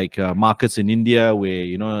got like markets in India where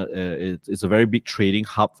it's a very big trading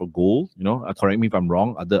hub for gold. Correct me if I'm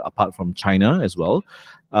wrong. Apart from China as well,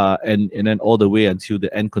 and then all the way until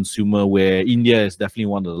the end consumer, where India is definitely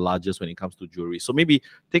one of the largest when it comes to jewelry. So maybe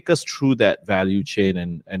take us through that value chain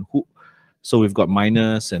and who. So we've got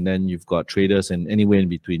miners, and then you've got traders, and anywhere in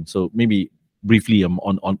between. So maybe briefly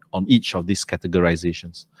on each of these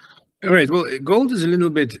categorizations. All right. Well, gold is a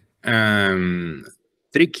little bit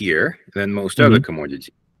trickier than most other commodities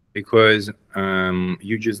because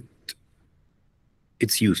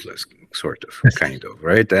it's useless, sort of, kind of,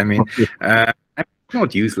 right? I mean,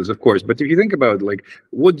 not useless, of course, but if you think about, like,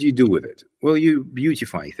 what do you do with it? Well, you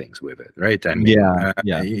beautify things with it, right? I mean,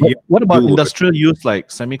 what about industrial use, like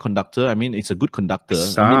semiconductor? I mean, it's a good conductor.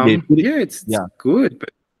 It's good,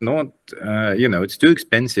 but not, it's too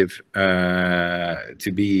expensive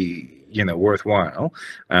to be, worthwhile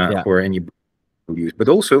for any use. But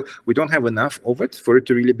also, we don't have enough of it for it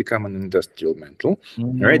to really become an industrial metal,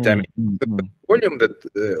 right? I mean, the volume of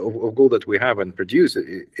gold that we have and produce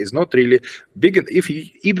is not really big.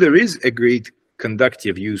 If there is a great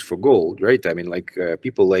conductive use for gold, right? I mean, like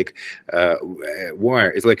people like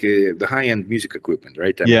wire. It's like the high-end music equipment,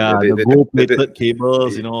 right? I mean, the gold-plated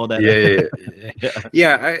cables, all that.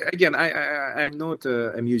 I'm not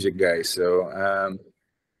a music guy, so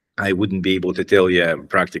I wouldn't be able to tell you,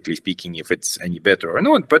 practically speaking, if it's any better or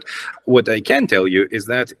not. But what I can tell you is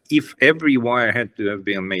that if every wire had to have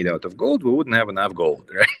been made out of gold, we wouldn't have enough gold,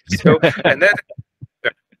 right? So, and that,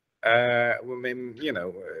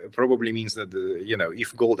 probably means that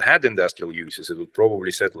if gold had industrial uses, it would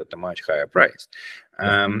probably settle at a much higher price.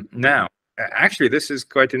 Now, actually, this is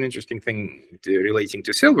quite an interesting thing relating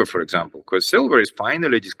to silver, for example, because silver is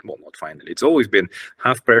finally, well, not finally, it's always been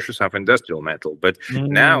half precious, half industrial metal, but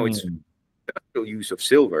now it's industrial use of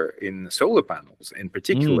silver in solar panels in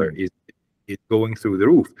particular is going through the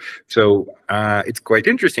roof. So it's quite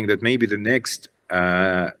interesting that maybe the next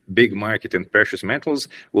big market in precious metals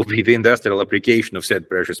will be the industrial application of said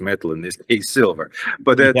precious metal, in this case silver.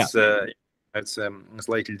 But that's a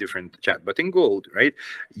slightly different chat. But in gold, right,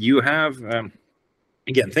 you have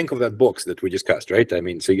again, think of that box that we discussed, right? I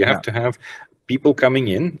mean, so you have to have people coming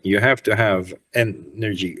in, you have to have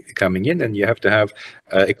energy coming in, and you have to have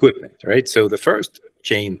equipment, right? So the first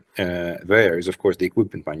chain there is, of course, the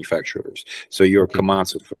equipment manufacturers. So your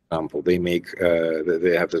Komatsu, for example, they make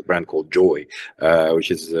they have this brand called Joy, which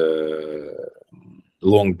is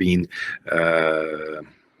long been a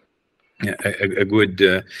good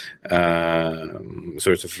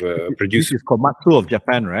sort of producer. This is Komatsu of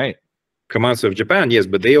Japan, right? Komatsu of Japan, yes,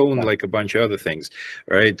 but they own like a bunch of other things,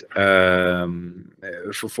 right?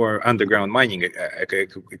 For underground mining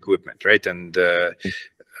equipment, right? And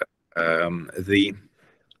the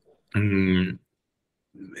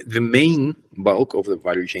main bulk of the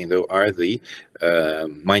value chain, though, are the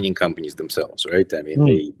mining companies themselves, right? I mean,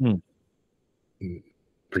 they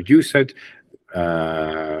produce it,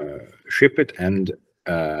 ship it, and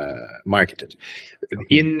market it.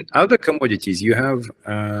 In other commodities, you have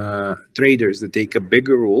traders that take a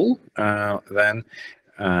bigger role than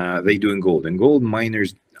they do in gold. And gold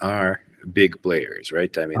miners are big players,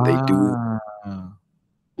 right? I mean, they do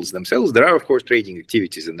themselves. There are, of course, trading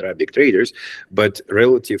activities and there are big traders, but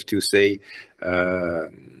relative to, say,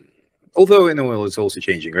 although in oil it's also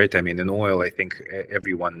changing, right? I mean, in oil, I think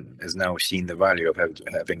everyone has now seen the value of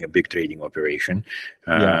having a big trading operation.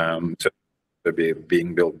 So they're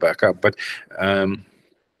being built back up. But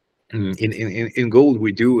in gold,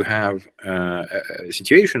 we do have a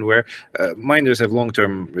situation where miners have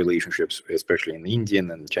long-term relationships, especially in the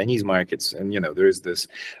Indian and Chinese markets. And, there is this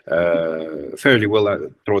fairly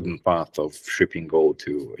well-trodden path of shipping gold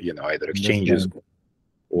to, either exchanges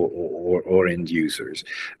or end users.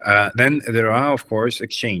 Then there are, of course,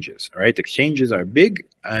 exchanges, right? Exchanges are big,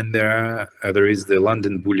 and there is the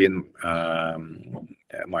London bullion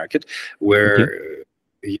market where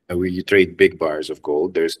you trade big bars of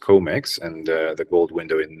gold. There's COMEX and the gold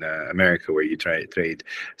window in America, where you trade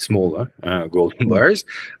smaller golden bars.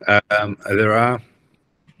 There are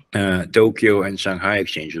Tokyo and Shanghai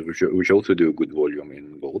exchanges, which also do a good volume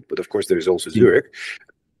in gold. But of course, there's also Zurich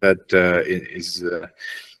that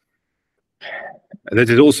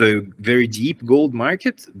is also a very deep gold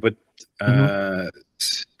market, but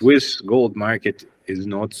Swiss gold market is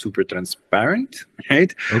not super transparent,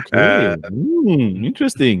 right? Okay.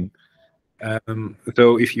 Interesting.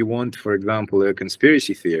 So if you want, for example, a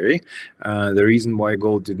conspiracy theory, the reason why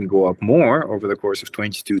gold didn't go up more over the course of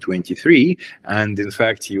 22-23, and in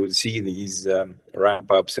fact, you would see these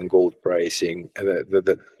ramp-ups in gold pricing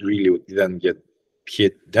that really would then get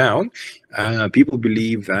hit down. People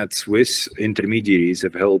believe that Swiss intermediaries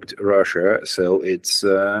have helped Russia sell its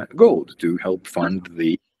gold to help fund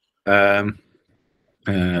the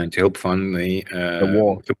war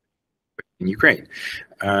in Ukraine.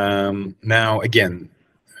 Now, again,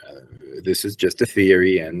 this is just a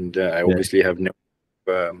theory, and I obviously have no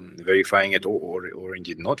verifying it or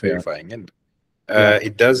indeed not verifying it.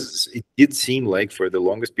 It did seem like for the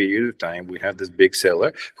longest period of time we had this big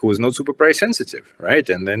seller who was not super price sensitive, right?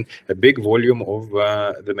 And then a big volume of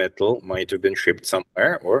the metal might have been shipped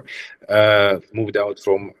somewhere or moved out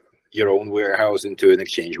from your own warehouse into an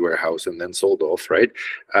exchange warehouse and then sold off, right?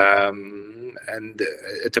 And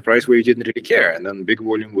at a price where you didn't really care. And then big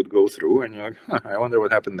volume would go through and you're like, I wonder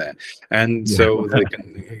what happened there. And so the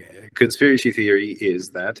conspiracy theory is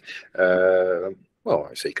that, well,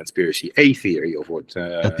 I say conspiracy, a theory of what...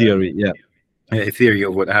 a theory, a theory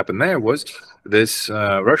of what happened there was this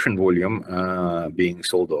Russian volume being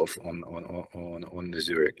sold off on the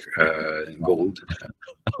Zurich gold.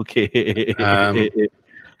 Okay.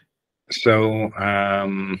 So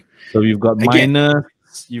you've got miners,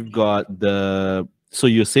 you've got the So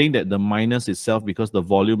you're saying that the minus itself, because the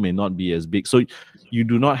volume may not be as big, so you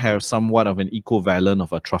do not have somewhat of an equivalent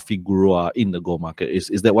of a Trafigura in the gold market.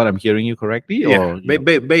 Is that what I'm hearing you correctly? Yeah, Or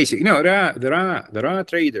basic. No, there are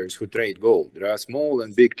traders who trade gold. There are small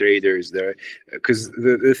and big traders there, because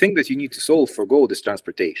the thing that you need to solve for gold is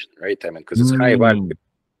transportation, right? I mean, because it's high value,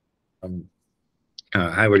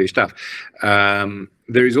 high value stuff.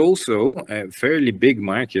 There is also a fairly big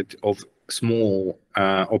market of small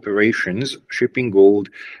operations shipping gold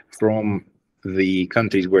from the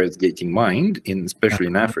countries where it's getting mined, especially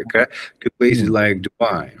in Africa, to places like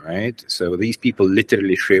Dubai, right? So these people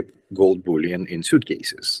literally ship gold bullion in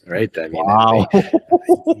suitcases, right? I mean, wow.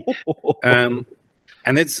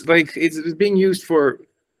 and it's like it's being used for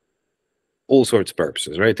all sorts of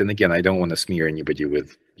purposes, right? And again, I don't want to smear anybody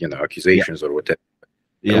with accusations or whatever.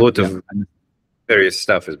 A lot of various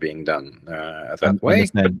stuff is being done that way.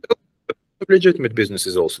 But legitimate business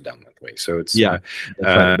is also done that way. So it's that's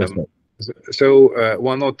right. So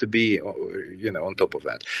one ought to be, on top of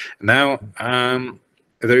that. Now,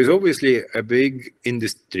 there is obviously a big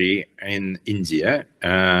industry in India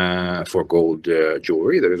for gold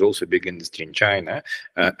jewelry. There is also a big industry in China.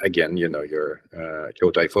 Again, your Chow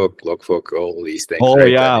Tai Fook, Lok Fook, all these things. Oh,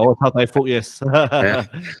 right? yeah, Chow Tai Fook, yes.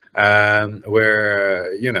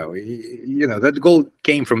 Where that gold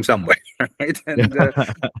came from somewhere, right?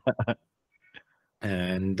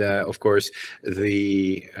 And of course,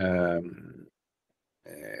 the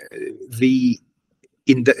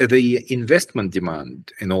investment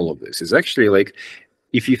demand in all of this is actually like,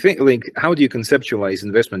 if you think, like, how do you conceptualize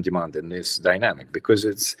investment demand in this dynamic? Because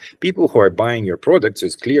it's people who are buying your products,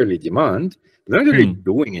 is clearly demand. They're not really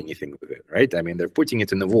doing anything with it, right? I mean, they're putting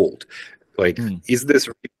it in a vault. Like, is this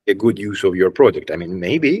really a good use of your product? I mean,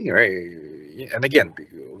 maybe, right? And again,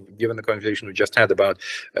 given the conversation we just had about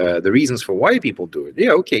the reasons for why people do it,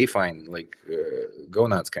 yeah, okay, fine, like go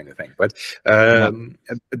nuts kind of thing. But at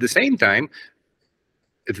the same time,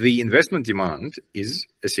 the investment demand is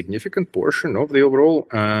a significant portion of the overall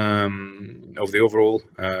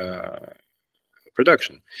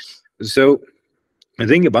production. So the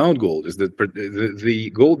thing about gold is that the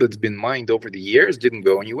gold that's been mined over the years didn't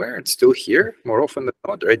go anywhere. It's still here more often than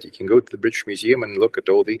not, right? You can go to the British Museum and look at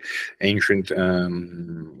all the ancient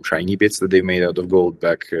shiny bits that they made out of gold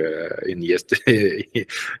back in yester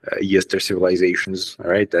civilizations,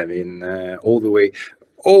 right? I mean, all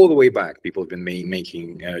the way back, people have been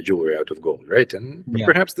making jewelry out of gold, right? And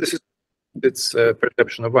perhaps this is its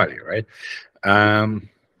perception of value, right?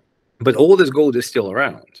 But all this gold is still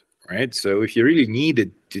around, right? So if you really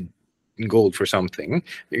needed gold for something,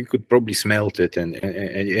 you could probably smelt it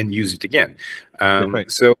and use it again.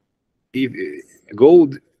 So if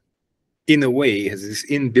gold, in a way, has this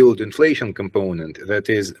inbuilt inflation component that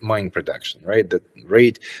is mine production, right? That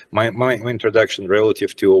rate, mine production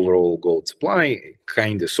relative to overall gold supply,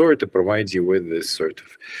 kind of sort of provides you with this sort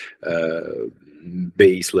of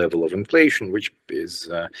base level of inflation, which is,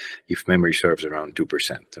 if memory serves, around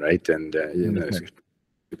 2%, right? And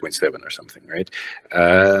 2.7 or something, right?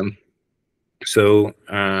 So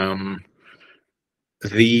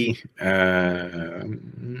the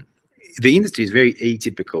industry is very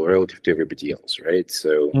atypical relative to everybody else, right?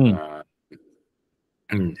 So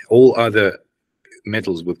all other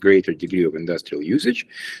metals with greater degree of industrial usage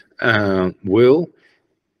will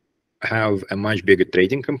have a much bigger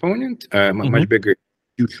trading component, much bigger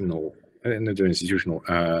institutional,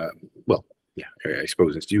 well, yeah, I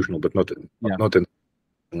suppose institutional, but not in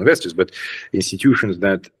investors, but institutions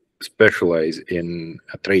that specialize in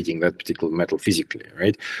trading that particular metal physically,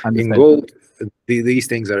 right? In gold, these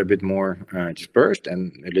things are a bit more dispersed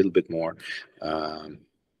and a little bit more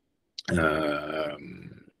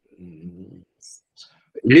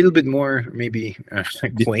maybe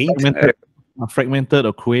quaint. Fragmented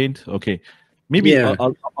or quaint. Okay, maybe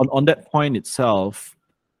on that point itself,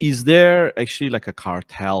 is there actually like a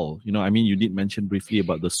cartel? I mean, you did mention briefly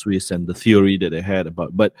about the Swiss and the theory that they had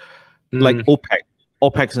about, but like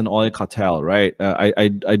OPEC's an oil cartel, right?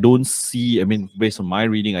 I don't see, I mean, based on my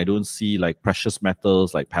reading, I don't see like precious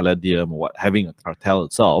metals like palladium or what having a cartel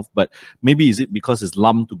itself. But maybe is it because it's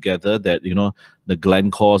lumped together that, the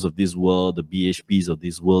Glencores of this world, the BHPs of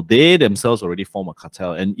this world, they themselves already form a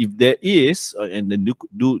cartel? And if there is, and then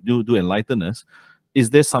do enlighten us, is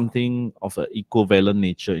there something of an equivalent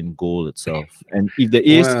nature in gold itself? And if there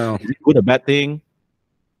is it good or bad thing?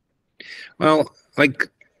 Well, like,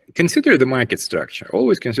 consider the market structure.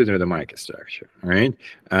 Always consider the market structure, right?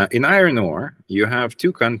 In iron ore, you have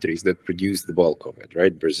two countries that produce the bulk of it,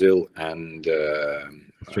 right? Brazil and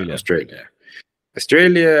Australia.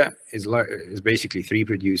 Australia is basically three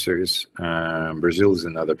producers. Brazil is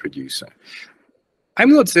another producer. I'm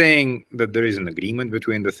not saying that there is an agreement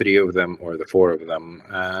between the three of them or the four of them.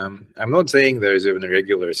 I'm not saying there is even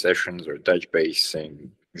regular sessions or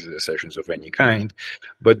touch-basing sessions of any kind,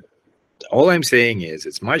 but all I'm saying is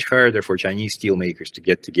it's much harder for Chinese steel makers to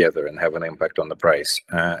get together and have an impact on the price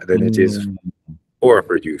than it is for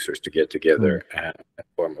producers to get together and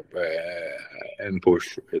form and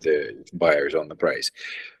push the buyers on the price.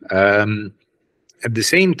 At the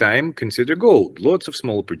same time, consider gold. Lots of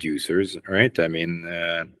small producers, right? I mean,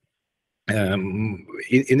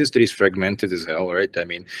 industry is fragmented as hell, right? I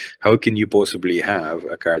mean, how can you possibly have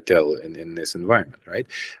a cartel in this environment, right?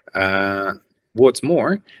 What's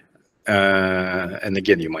more, and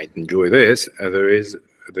again, you might enjoy this, there is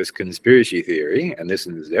this conspiracy theory, and this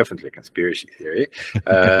is definitely a conspiracy theory,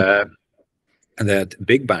 that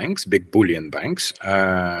big banks, big bullion banks,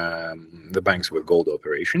 the banks with gold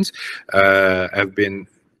operations, have been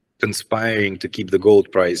conspiring to keep the gold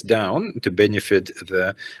price down to benefit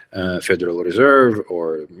the Federal Reserve,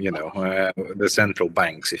 or the central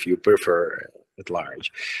banks, if you prefer, at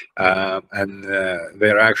large. And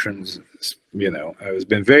their actions, has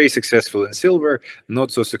been very successful in silver, not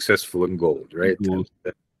so successful in gold, right?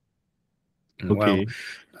 Well,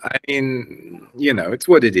 I mean, it's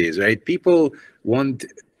what it is, right? People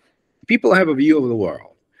have a view of the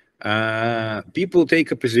world. People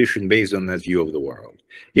take a position based on that view of the world.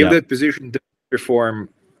 If that position doesn't perform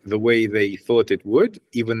the way they thought it would,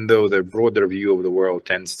 even though their broader view of the world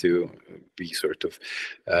tends to be sort of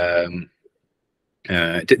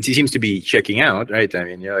it seems to be checking out, right? I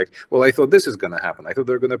mean, you're like, well, I thought this is going to happen. I thought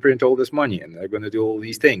they're going to print all this money and they're going to do all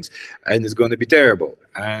these things, and it's going to be terrible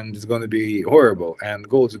and it's going to be horrible and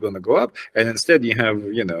gold is going to go up. And instead you have,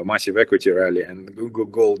 massive equity rally and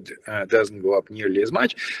gold doesn't go up nearly as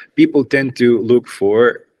much. People tend to look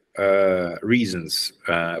for reasons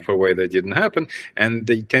for why that didn't happen, and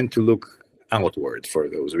they tend to look outward for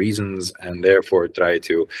those reasons, and therefore try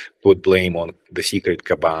to put blame on the secret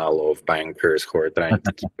cabal of bankers who are trying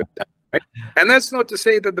to keep it down, right? And that's not to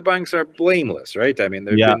say that the banks are blameless, right? I mean,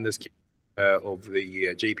 there's been this case of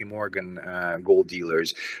the JP Morgan gold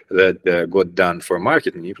dealers that got done for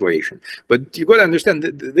market manipulation. But you've got to understand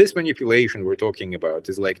that this manipulation we're talking about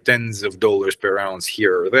is like tens of dollars per ounce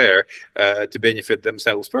here or there to benefit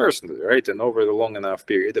themselves personally, right? And over the long enough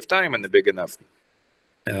period of time and the big enough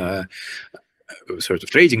sort of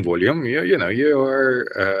trading volume, you are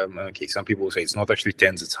okay. Some people say it's not actually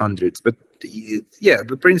tens, it's hundreds, but yeah,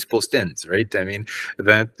 the principle stands, right? I mean,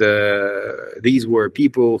 that these were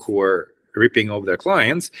people who were ripping off their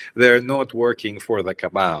clients. They're not working for the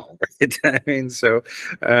cabal, right? I mean, so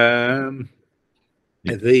the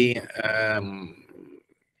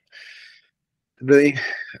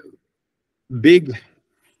big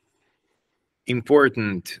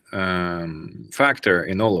important factor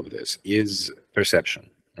in all of this is perception,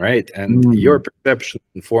 right? And your perception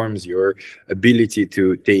informs your ability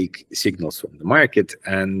to take signals from the market.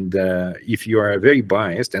 And if you are very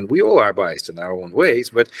biased, and we all are biased in our own ways,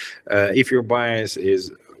 but if your bias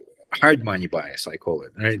is hard money bias, I call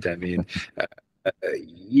it, right? I mean,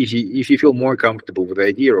 if you feel more comfortable with the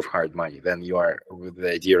idea of hard money than you are with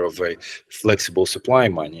the idea of a flexible supply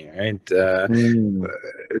money, right?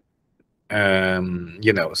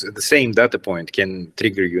 So the same data point can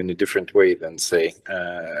trigger you in a different way than, say,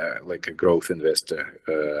 like a growth investor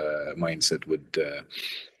mindset would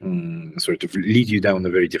sort of lead you down a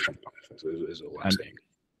very different path, is all I'm saying.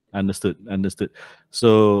 Understood.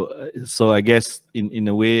 So I guess in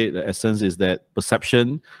a way, the essence is that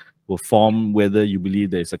perception will form whether you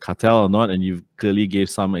believe there's a cartel or not, and you clearly gave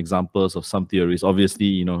some examples of some theories.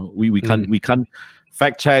 Obviously, we can't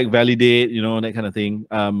fact check, validate, that kind of thing,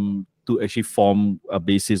 to actually form a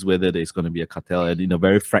basis whether there's going to be a cartel and in a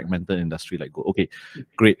very fragmented industry like gold. Okay,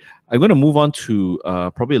 great. I'm going to move on to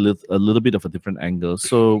probably a little bit of a different angle.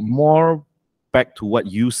 So more back to what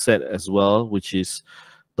you said as well, which is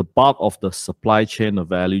the bulk of the supply chain, the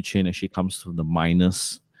value chain actually comes from the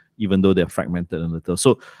miners, even though they're fragmented a little.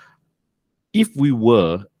 So if we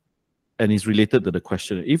were, and it's related to the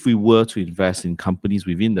question, if we were to invest in companies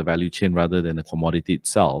within the value chain rather than the commodity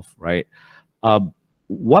itself, right?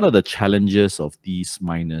 What are the challenges of these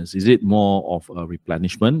miners? Is it more of a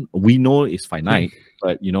replenishment? We know it's finite,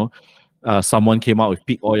 but someone came out with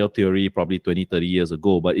peak oil theory probably 20, 30 years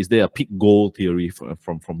ago, but is there a peak gold theory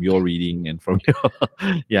from your reading and from your,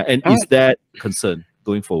 and is that concern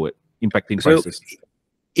going forward, impacting prices?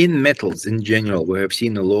 In metals in general, we have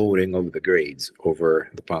seen a lowering of the grades over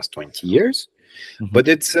the past 20 years, but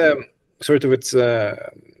it's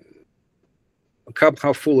cup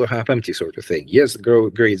half full or half empty sort of thing. Yes,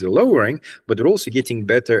 grades are lowering, but they're also getting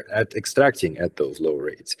better at extracting at those low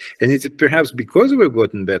rates. And it's perhaps because we've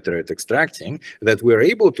gotten better at extracting that we're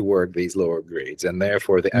able to work these lower grades, and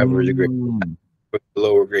therefore the average grade,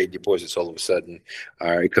 lower grade deposits all of a sudden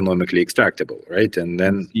are economically extractable, right? And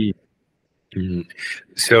then,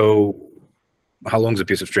 so how long's a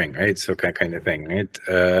piece of string, right? So kind of thing, right?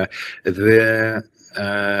 The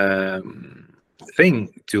thing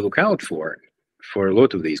to look out for a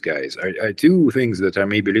lot of these guys are two things that are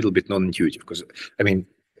maybe a little bit non-intuitive. Because, I mean,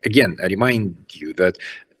 again, I remind you that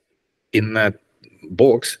in that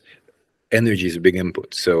box, energy is a big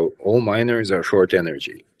input. So all miners are short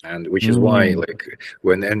energy. And which is why, like,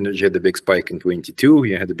 when energy had the big spike in 22,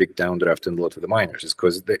 you had a big downdraft in a lot of the miners. It's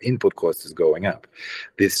because the input cost is going up.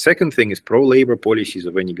 The second thing is pro-labor policies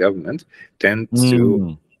of any government tend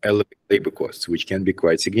to elevate labor costs, which can be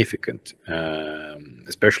quite significant,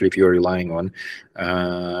 especially if you're relying on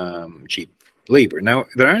cheap labor. Now,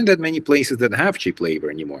 there aren't that many places that have cheap labor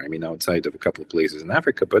anymore. I mean, outside of a couple of places in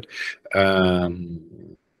Africa, but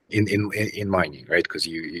in mining, right? Because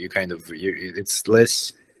you kind of it's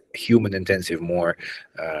less human intensive, more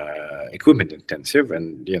equipment intensive,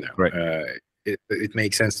 and you know, it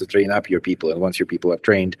makes sense to train up your people, and once your people are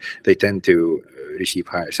trained, they tend to receive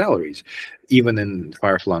higher salaries, even in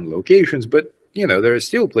far-flung locations. But you know, there are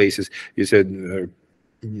still places. You said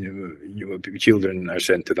children are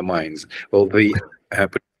sent to the mines. Well, the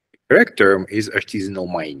correct term is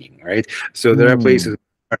artisanal mining, right? So there are places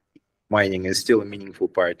mining is still a meaningful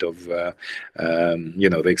part of you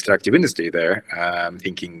know, the extractive industry there. I'm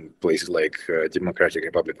thinking places like Democratic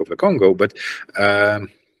Republic of the Congo, but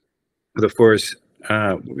of course,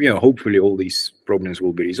 you know, hopefully all these problems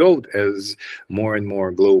will be resolved as more and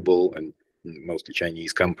more global and mostly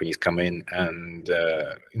Chinese companies come in and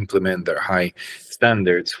implement their high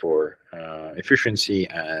standards for efficiency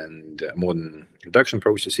and modern production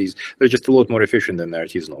processes. They're just a lot more efficient than the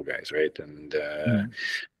artisanal guys, right? And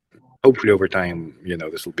hopefully over time, you know,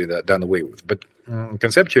 this will be done away with. But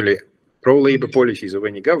conceptually, pro-labor policies of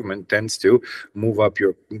any government tends to move up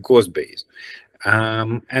your cost base.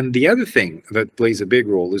 And the other thing that plays a big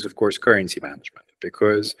role is, of course, currency management,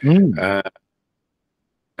 because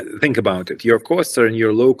think about it. Your costs are in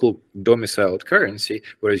your local domiciled currency,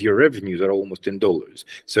 whereas your revenues are almost in dollars.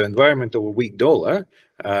 So environment of a weak dollar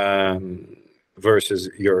versus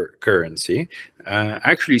your currency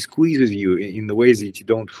actually squeezes you in the ways that you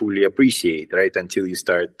don't fully appreciate, right, until you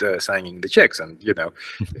start signing the checks. And, you know,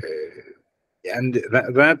 and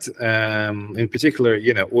that in particular,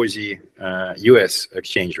 you know, Aussie US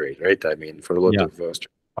exchange rate, right? I mean, for a lot of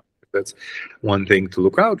that's one thing to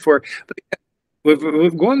look out for. But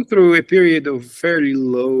we've gone through a period of fairly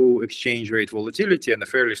low exchange rate volatility and a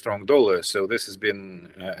fairly strong dollar. So this has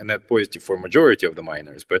been a net positive for majority of the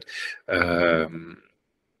miners. But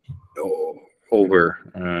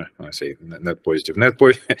over, I say net positive,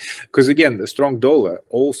 because again, the strong dollar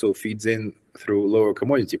also feeds in through lower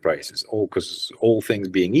commodity prices. Because all things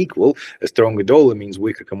being equal, a stronger dollar means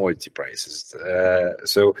weaker commodity prices.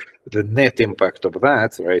 So the net impact of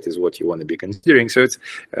that, right, is what you want to be considering. So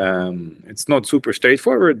it's not super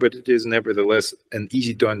straightforward, but it is nevertheless an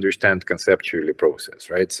easy to understand conceptually process,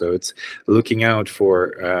 right? So it's looking out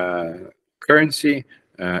for currency,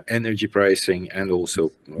 energy pricing, and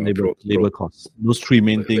also labor costs. Those three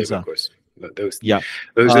main things are. Those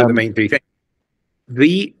are the main three things.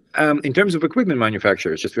 In terms of equipment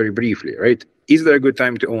manufacturers, just very briefly, right? Is there a good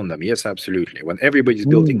time to own them? Yes, absolutely. When everybody's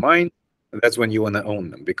building mines, that's when you want to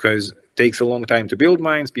own them, because it takes a long time to build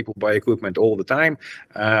mines. People buy equipment all the time,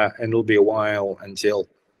 and it'll be a while until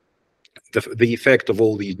the effect of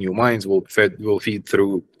all these new mines will feed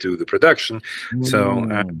through to the production. So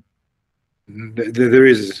there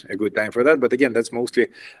is a good time for that, but again, that's mostly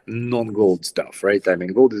non-gold stuff, right? I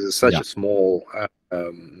mean, gold is such a small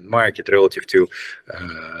market relative to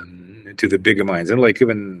the bigger mines, and like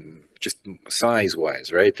even just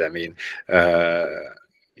size-wise, right? I mean,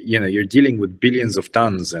 you know, you're dealing with billions of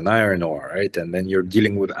tons in iron ore, right? And then you're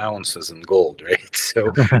dealing with ounces in gold, right?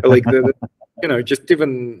 So, like you know, just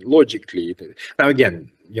even logically. Now,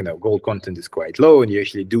 again, you know, gold content is quite low, and you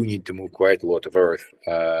actually do need to move quite a lot of earth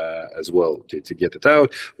as well to get it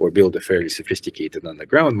out, or build a fairly sophisticated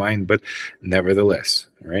underground mine. But nevertheless,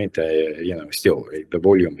 right, you know, still the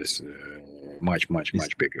volume is much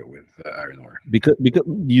bigger with iron ore. Because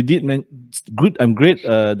you did good. I'm great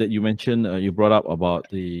that you mentioned you brought up about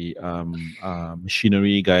the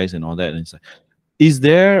machinery guys and all that. And it's like, is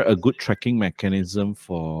there a good tracking mechanism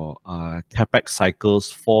for CapEx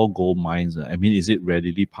cycles for gold mines? I mean, is it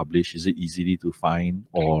readily published? Is it easily to find,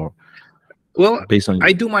 or well, based on?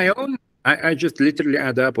 I do my own I just literally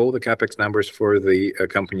add up all the capex numbers for the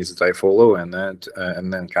companies that I follow, and then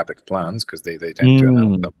capex plans, because they tend to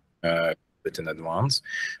announce them bit in advance,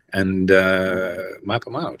 and map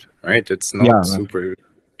them out. Right? It's not super.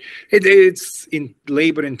 It's in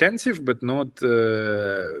labor intensive, but not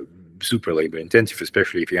super labor intensive,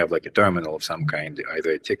 especially if you have like a terminal of some kind,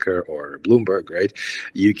 either a ticker or Bloomberg. Right?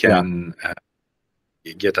 You can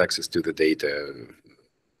get access to the data.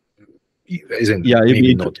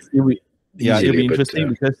 Maybe not. It'll be interesting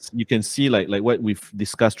because you can see like what we've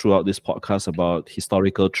discussed throughout this podcast about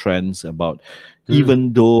historical trends, about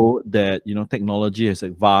even though that technology has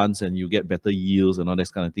advanced and you get better yields and all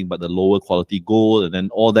that kind of thing, but the lower quality gold and then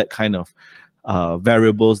all that kind of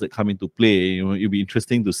variables that come into play, it'll be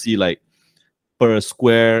interesting to see like let's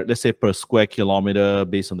say per square kilometer,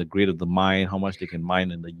 based on the grade of the mine, how much they can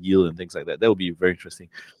mine and the yield and things like that. That would be very interesting.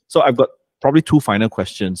 So I've got probably two final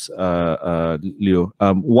questions, Leo.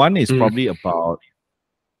 One is probably about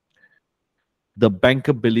the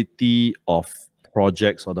bankability of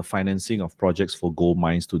projects or the financing of projects for gold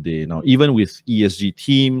mines today. Now, even with ESG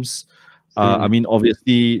teams, I mean,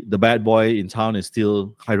 obviously, the bad boy in town is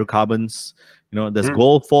still hydrocarbons. Does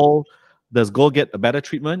gold fall? Does gold get a better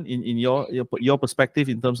treatment in your perspective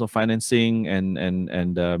in terms of financing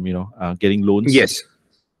and getting loans? Yes.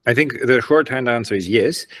 I think the shorthand answer is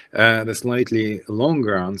yes. The slightly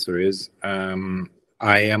longer answer is I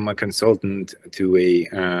am a consultant to a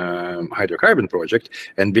hydrocarbon project,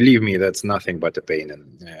 and believe me, that's nothing but a pain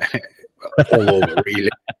all over, really.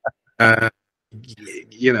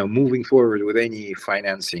 Moving forward with any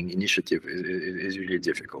financing initiative is really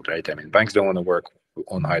difficult, right? I mean, banks don't want to work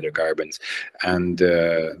on hydrocarbons, and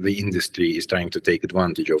the industry is trying to take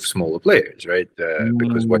advantage of smaller players, right?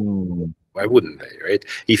 Because why wouldn't they, right?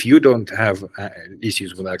 If you don't have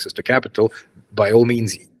issues with access to capital, by all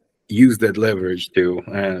means, use that leverage to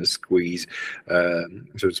squeeze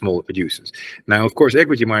sort of smaller producers. Now, of course,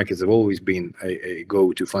 equity markets have always been a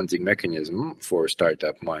go-to funding mechanism for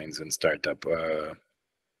startup mines and startup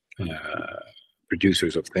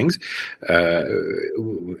producers of things,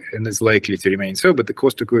 and it's likely to remain so, but the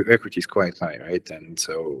cost of equity is quite high, right? And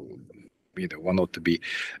so one ought to be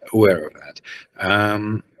aware of that.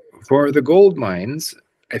 For the gold mines,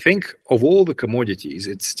 I think of all the commodities,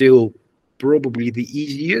 it's still probably the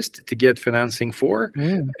easiest to get financing for.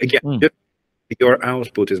 Again, your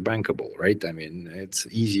output is bankable, right? I mean, it's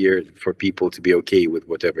easier for people to be okay with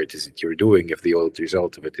whatever it is that you're doing if the old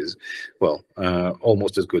result of it is, well,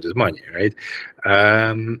 almost as good as money, right?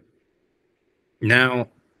 Now,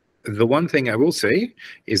 the one thing I will say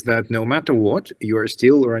is that no matter what, you are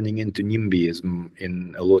still running into NIMBYism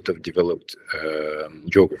in a lot of developed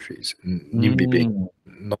geographies. NIMBY being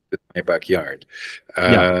not in my backyard.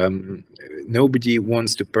 Nobody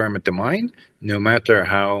wants to permit a mine, no matter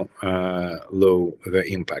how low the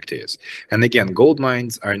impact is. And again, gold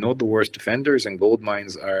mines are not the worst offenders, and gold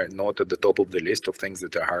mines are not at the top of the list of things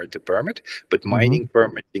that are hard to permit. But mining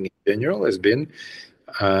permitting in general has been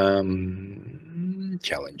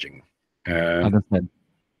challenging. Understand.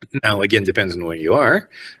 Now, again, depends on where you are.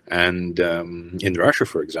 And in Russia,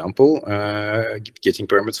 for example, getting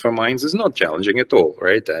permits for mines is not challenging at all,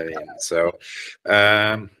 right? I mean, so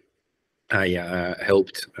I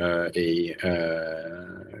helped a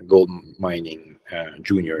gold mining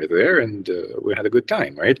junior there, and we had a good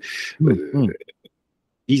time, right?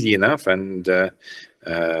 Easy enough, and I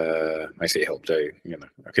say helped. I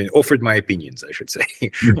offered my opinions, I should say.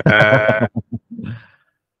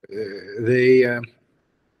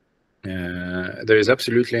 There is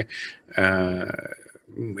absolutely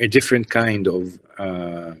a different kind of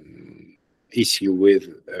issue with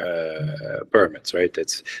permits, right?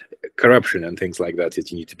 It's corruption and things like that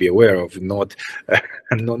that you need to be aware of, not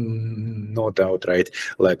outright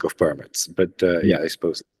lack of permits. But yeah, I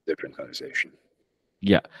suppose it's a different conversation.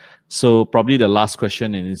 Yeah. So probably the last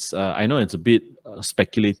question is, I know it's a bit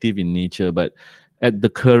speculative in nature, but at the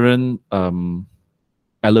current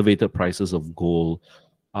elevated prices of gold,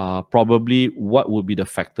 probably what would be the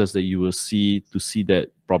factors that you will see to see that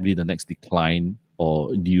probably the next decline,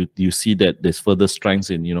 or do you see that there's further strengths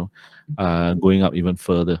in going up even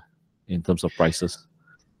further in terms of prices?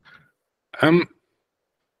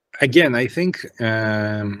 Again, I think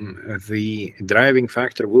the driving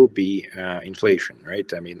factor will be inflation,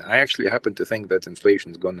 right? I mean, I actually happen to think that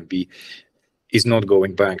inflation is not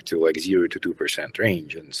going back to like 0 to 2%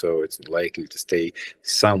 range, and so it's likely to stay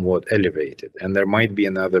somewhat elevated. And there might be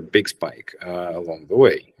another big spike along the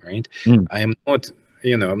way, right? I am not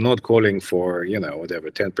I'm not calling for, whatever,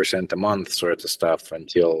 10% a month sort of stuff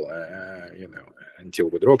until, until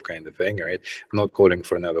we drop kind of thing, right? I'm not calling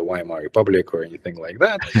for another Weimar Republic or anything like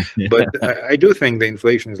that. But I do think the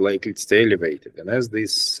inflation is likely to stay elevated. And as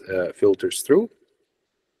this filters through,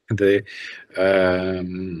 the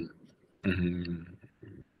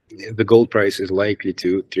the gold price is likely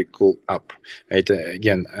to trickle up. Right?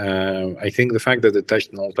 Again, I think the fact that it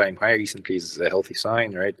touched an all-time high recently is a healthy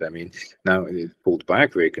sign, right? I mean, now it pulled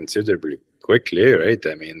back very considerably quickly, right?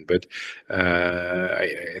 I mean, but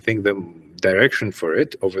I think the direction for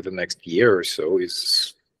it over the next year or so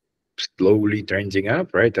is slowly trending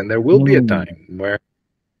up, right? And there will be a time where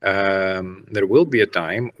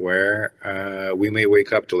we may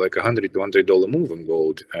wake up to like $100 to $200 move on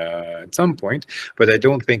gold at some point, but I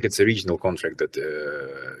don't think it's a regional contract that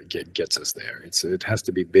gets us there. It has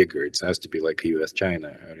to be bigger. It has to be like a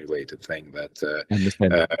US-China related thing that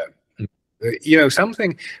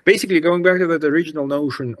something basically going back to that original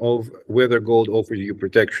notion of whether gold offers you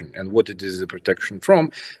protection and what it is a protection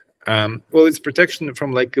from. Well, it's protection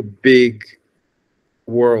from like a big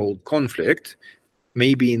world conflict.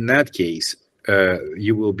 Maybe in that case,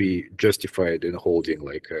 you will be justified in holding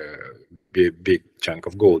like a big chunk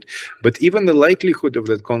of gold. But even the likelihood of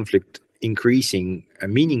that conflict increasing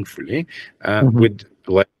meaningfully would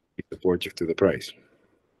likely be supportive to the price.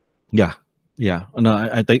 Yeah. No,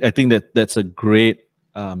 I think that's a great,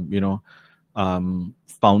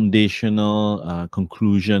 foundational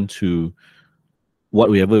conclusion to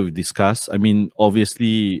whatever we discussed. I mean,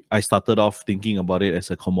 obviously, I started off thinking about it as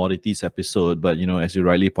a commodities episode, but as you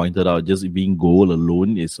rightly pointed out, just being gold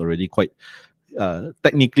alone is already quite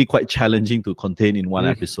technically quite challenging to contain in one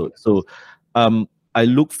episode. So, I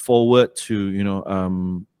look forward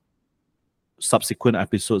to subsequent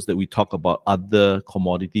episodes that we talk about other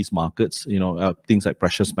commodities markets. Things like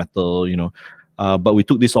precious metal. But we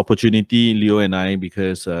took this opportunity, Leo and I,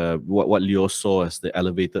 because what Leo saw as the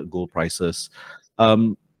elevated gold prices.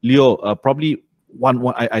 Leo, probably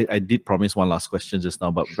I did promise one last question just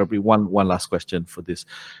now, but probably one last question for this.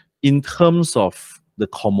 In terms of the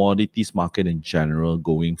commodities market in general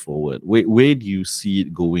going forward, where do you see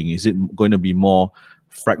it going? Is it going to be more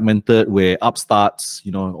fragmented, where upstarts,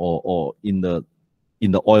 or in the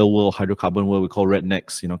oil world, hydrocarbon world, we call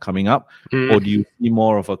rednecks, coming up? Or do you see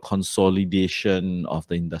more of a consolidation of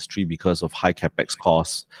the industry because of high capex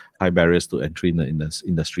costs, high barriers to entry in this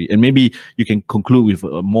industry? And maybe you can conclude with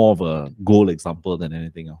more of a gold example than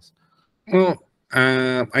anything else. Well,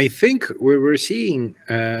 I think we're seeing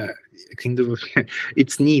kind of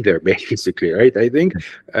it's neither, basically, right? I think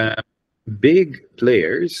big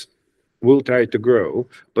players will try to grow,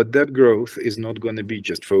 but that growth is not going to be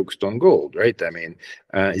just focused on gold, right? I mean,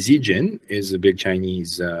 Zijin is a big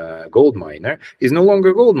Chinese gold miner. Is no longer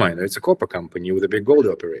a gold miner. It's a copper company with a big gold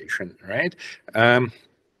operation, right?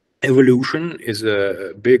 Evolution is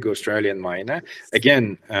a big Australian miner.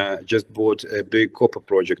 Again, just bought a big copper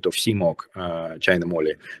project of CMOC, China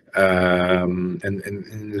Moly, and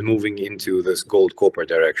is moving into this gold copper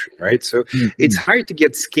direction, right? So it's hard to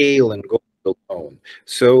get scale and gold alone.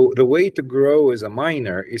 So the way to grow as a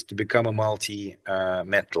miner is to become a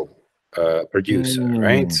multi-metal producer,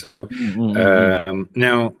 right? So,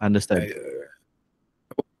 now, understand.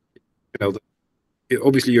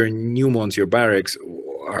 Obviously your Newmonts, your Barracks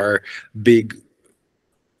are big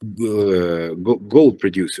gold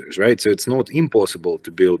producers, right? So it's not impossible to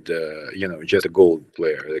build, just a gold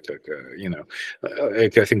player.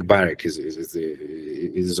 Like I think Barrick is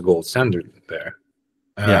the gold standard there.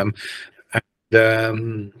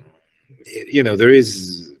 There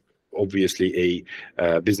is obviously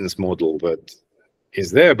a business model that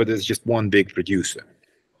is there, but it's just one big producer.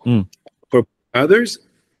 For others,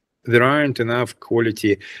 there aren't enough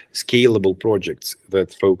quality scalable projects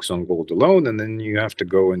that focus on gold alone, and then you have to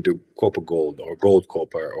go and do copper gold or gold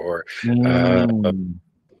copper or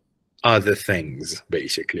other things,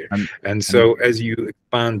 basically. And so as you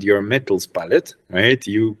expand your metals palette, right,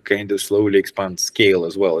 you kind of slowly expand scale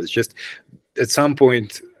as well. It's just at some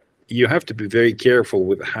point you have to be very careful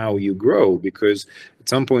with how you grow, because at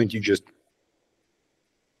some point you just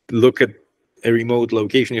look at a remote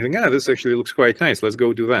location, you think, this actually looks quite nice, let's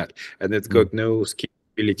go do that. And it's got no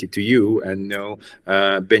scalability to you and no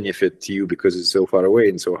benefit to you because it's so far away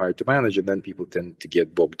and so hard to manage, and then people tend to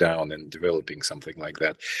get bogged down in developing something like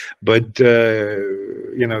that. But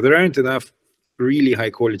there aren't enough really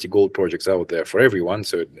high quality gold projects out there for everyone,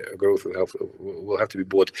 so growth will have to be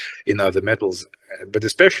bought in other metals. But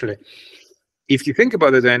especially if you think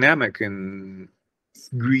about the dynamic in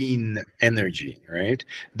green energy, right?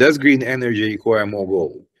 Does green energy require more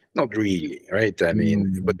gold? Not really, right? I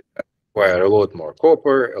mean, but require a lot more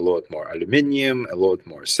copper, a lot more aluminium, a lot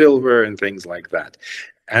more silver, and things like that.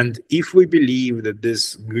 And if we believe that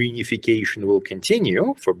this greenification will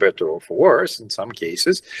continue, for better or for worse in some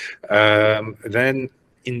cases, then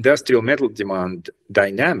industrial metal demand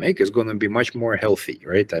dynamic is going to be much more healthy,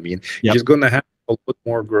 right? I mean, you're just going to have a lot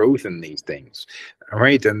more growth in these things,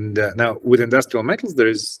 right? And now with industrial metals, there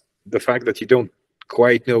is the fact that you don't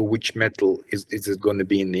quite know which metal is it going to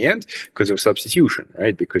be in the end because of substitution,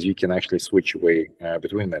 right? Because you can actually switch away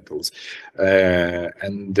between metals.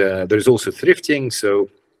 And there's also thrifting. So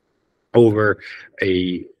over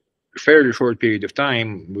a fairly short period of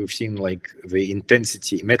time, we've seen like the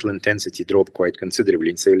metal intensity drop quite considerably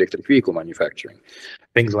in, say, electric vehicle manufacturing,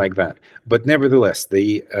 things like that. But nevertheless,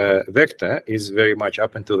 the vector is very much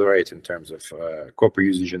up and to the right in terms of copper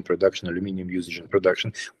usage and production, aluminum usage and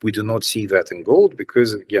production. We do not see that in gold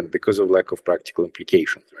because, again, because of lack of practical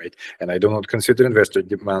implications, right? And I do not consider investor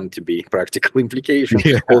demand to be practical implications.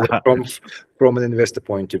 Yeah. Although from an investor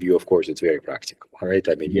point of view, of course, it's very practical, right?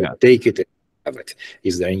 I mean, you take it, have it.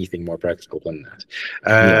 Is there anything more practical than that?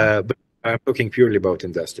 But I'm talking purely about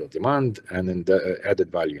industrial demand and in the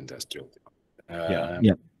added value industrial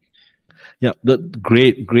demand.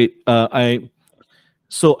 Great.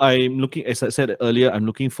 So I'm looking, as I said earlier, I'm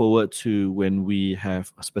looking forward to when we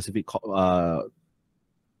have a specific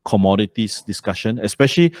commodities discussion.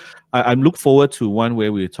 Especially, I'm looking forward to one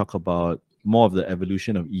where we talk about more of the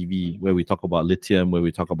evolution of EV, where we talk about lithium, where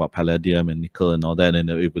we talk about palladium and nickel and all that, and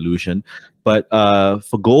the evolution. But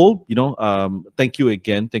for gold, thank you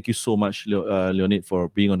again. Thank you so much, Leonid, for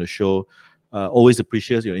being on the show. Always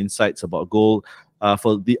appreciate your insights about gold.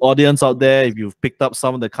 For the audience out there, if you've picked up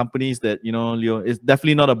some of the companies that, Leo, it's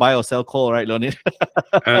definitely not a buy or sell call, right, Leonid?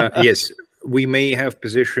 Yes, we may have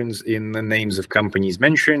positions in the names of companies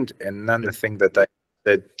mentioned, and another thing that I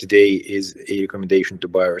said today is a recommendation to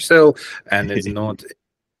buy or sell, and it's not a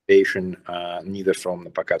recommendation neither from the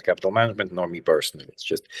PACAT Capital Management nor me personally. It's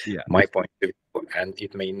just my point of view, and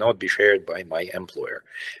it may not be shared by my employer.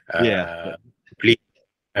 Please,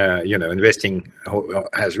 investing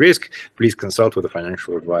has risk. Please consult with a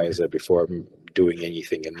financial advisor before doing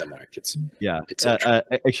anything in the markets.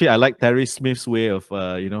 Actually, I like Terry Smith's way of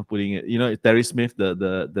putting it. Terry Smith,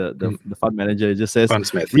 the fund manager, just says, Fund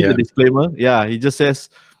Smith, read the disclaimer. He just says,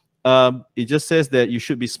 it just says that you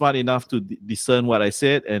should be smart enough to discern what I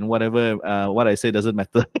said, and whatever what I say doesn't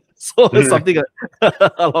matter. So it's something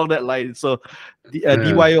along that line. So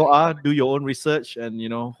DYOR, do your own research, and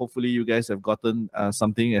hopefully you guys have gotten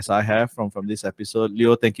something as I have from this episode.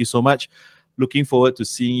 Leo, thank you so much. Looking forward to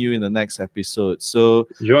seeing you in the next episode. So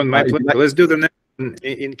John, my pleasure. Let's do the next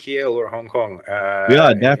in KL or Hong Kong.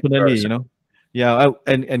 Definitely.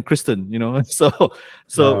 And Kristen, so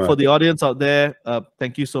for the audience out there,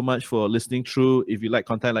 thank you so much for listening through. If you like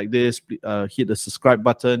content like this, hit the subscribe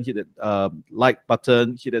button, hit the like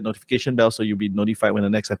button, hit the notification bell so you'll be notified when the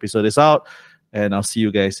next episode is out, and I'll see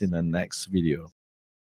you guys in the next video.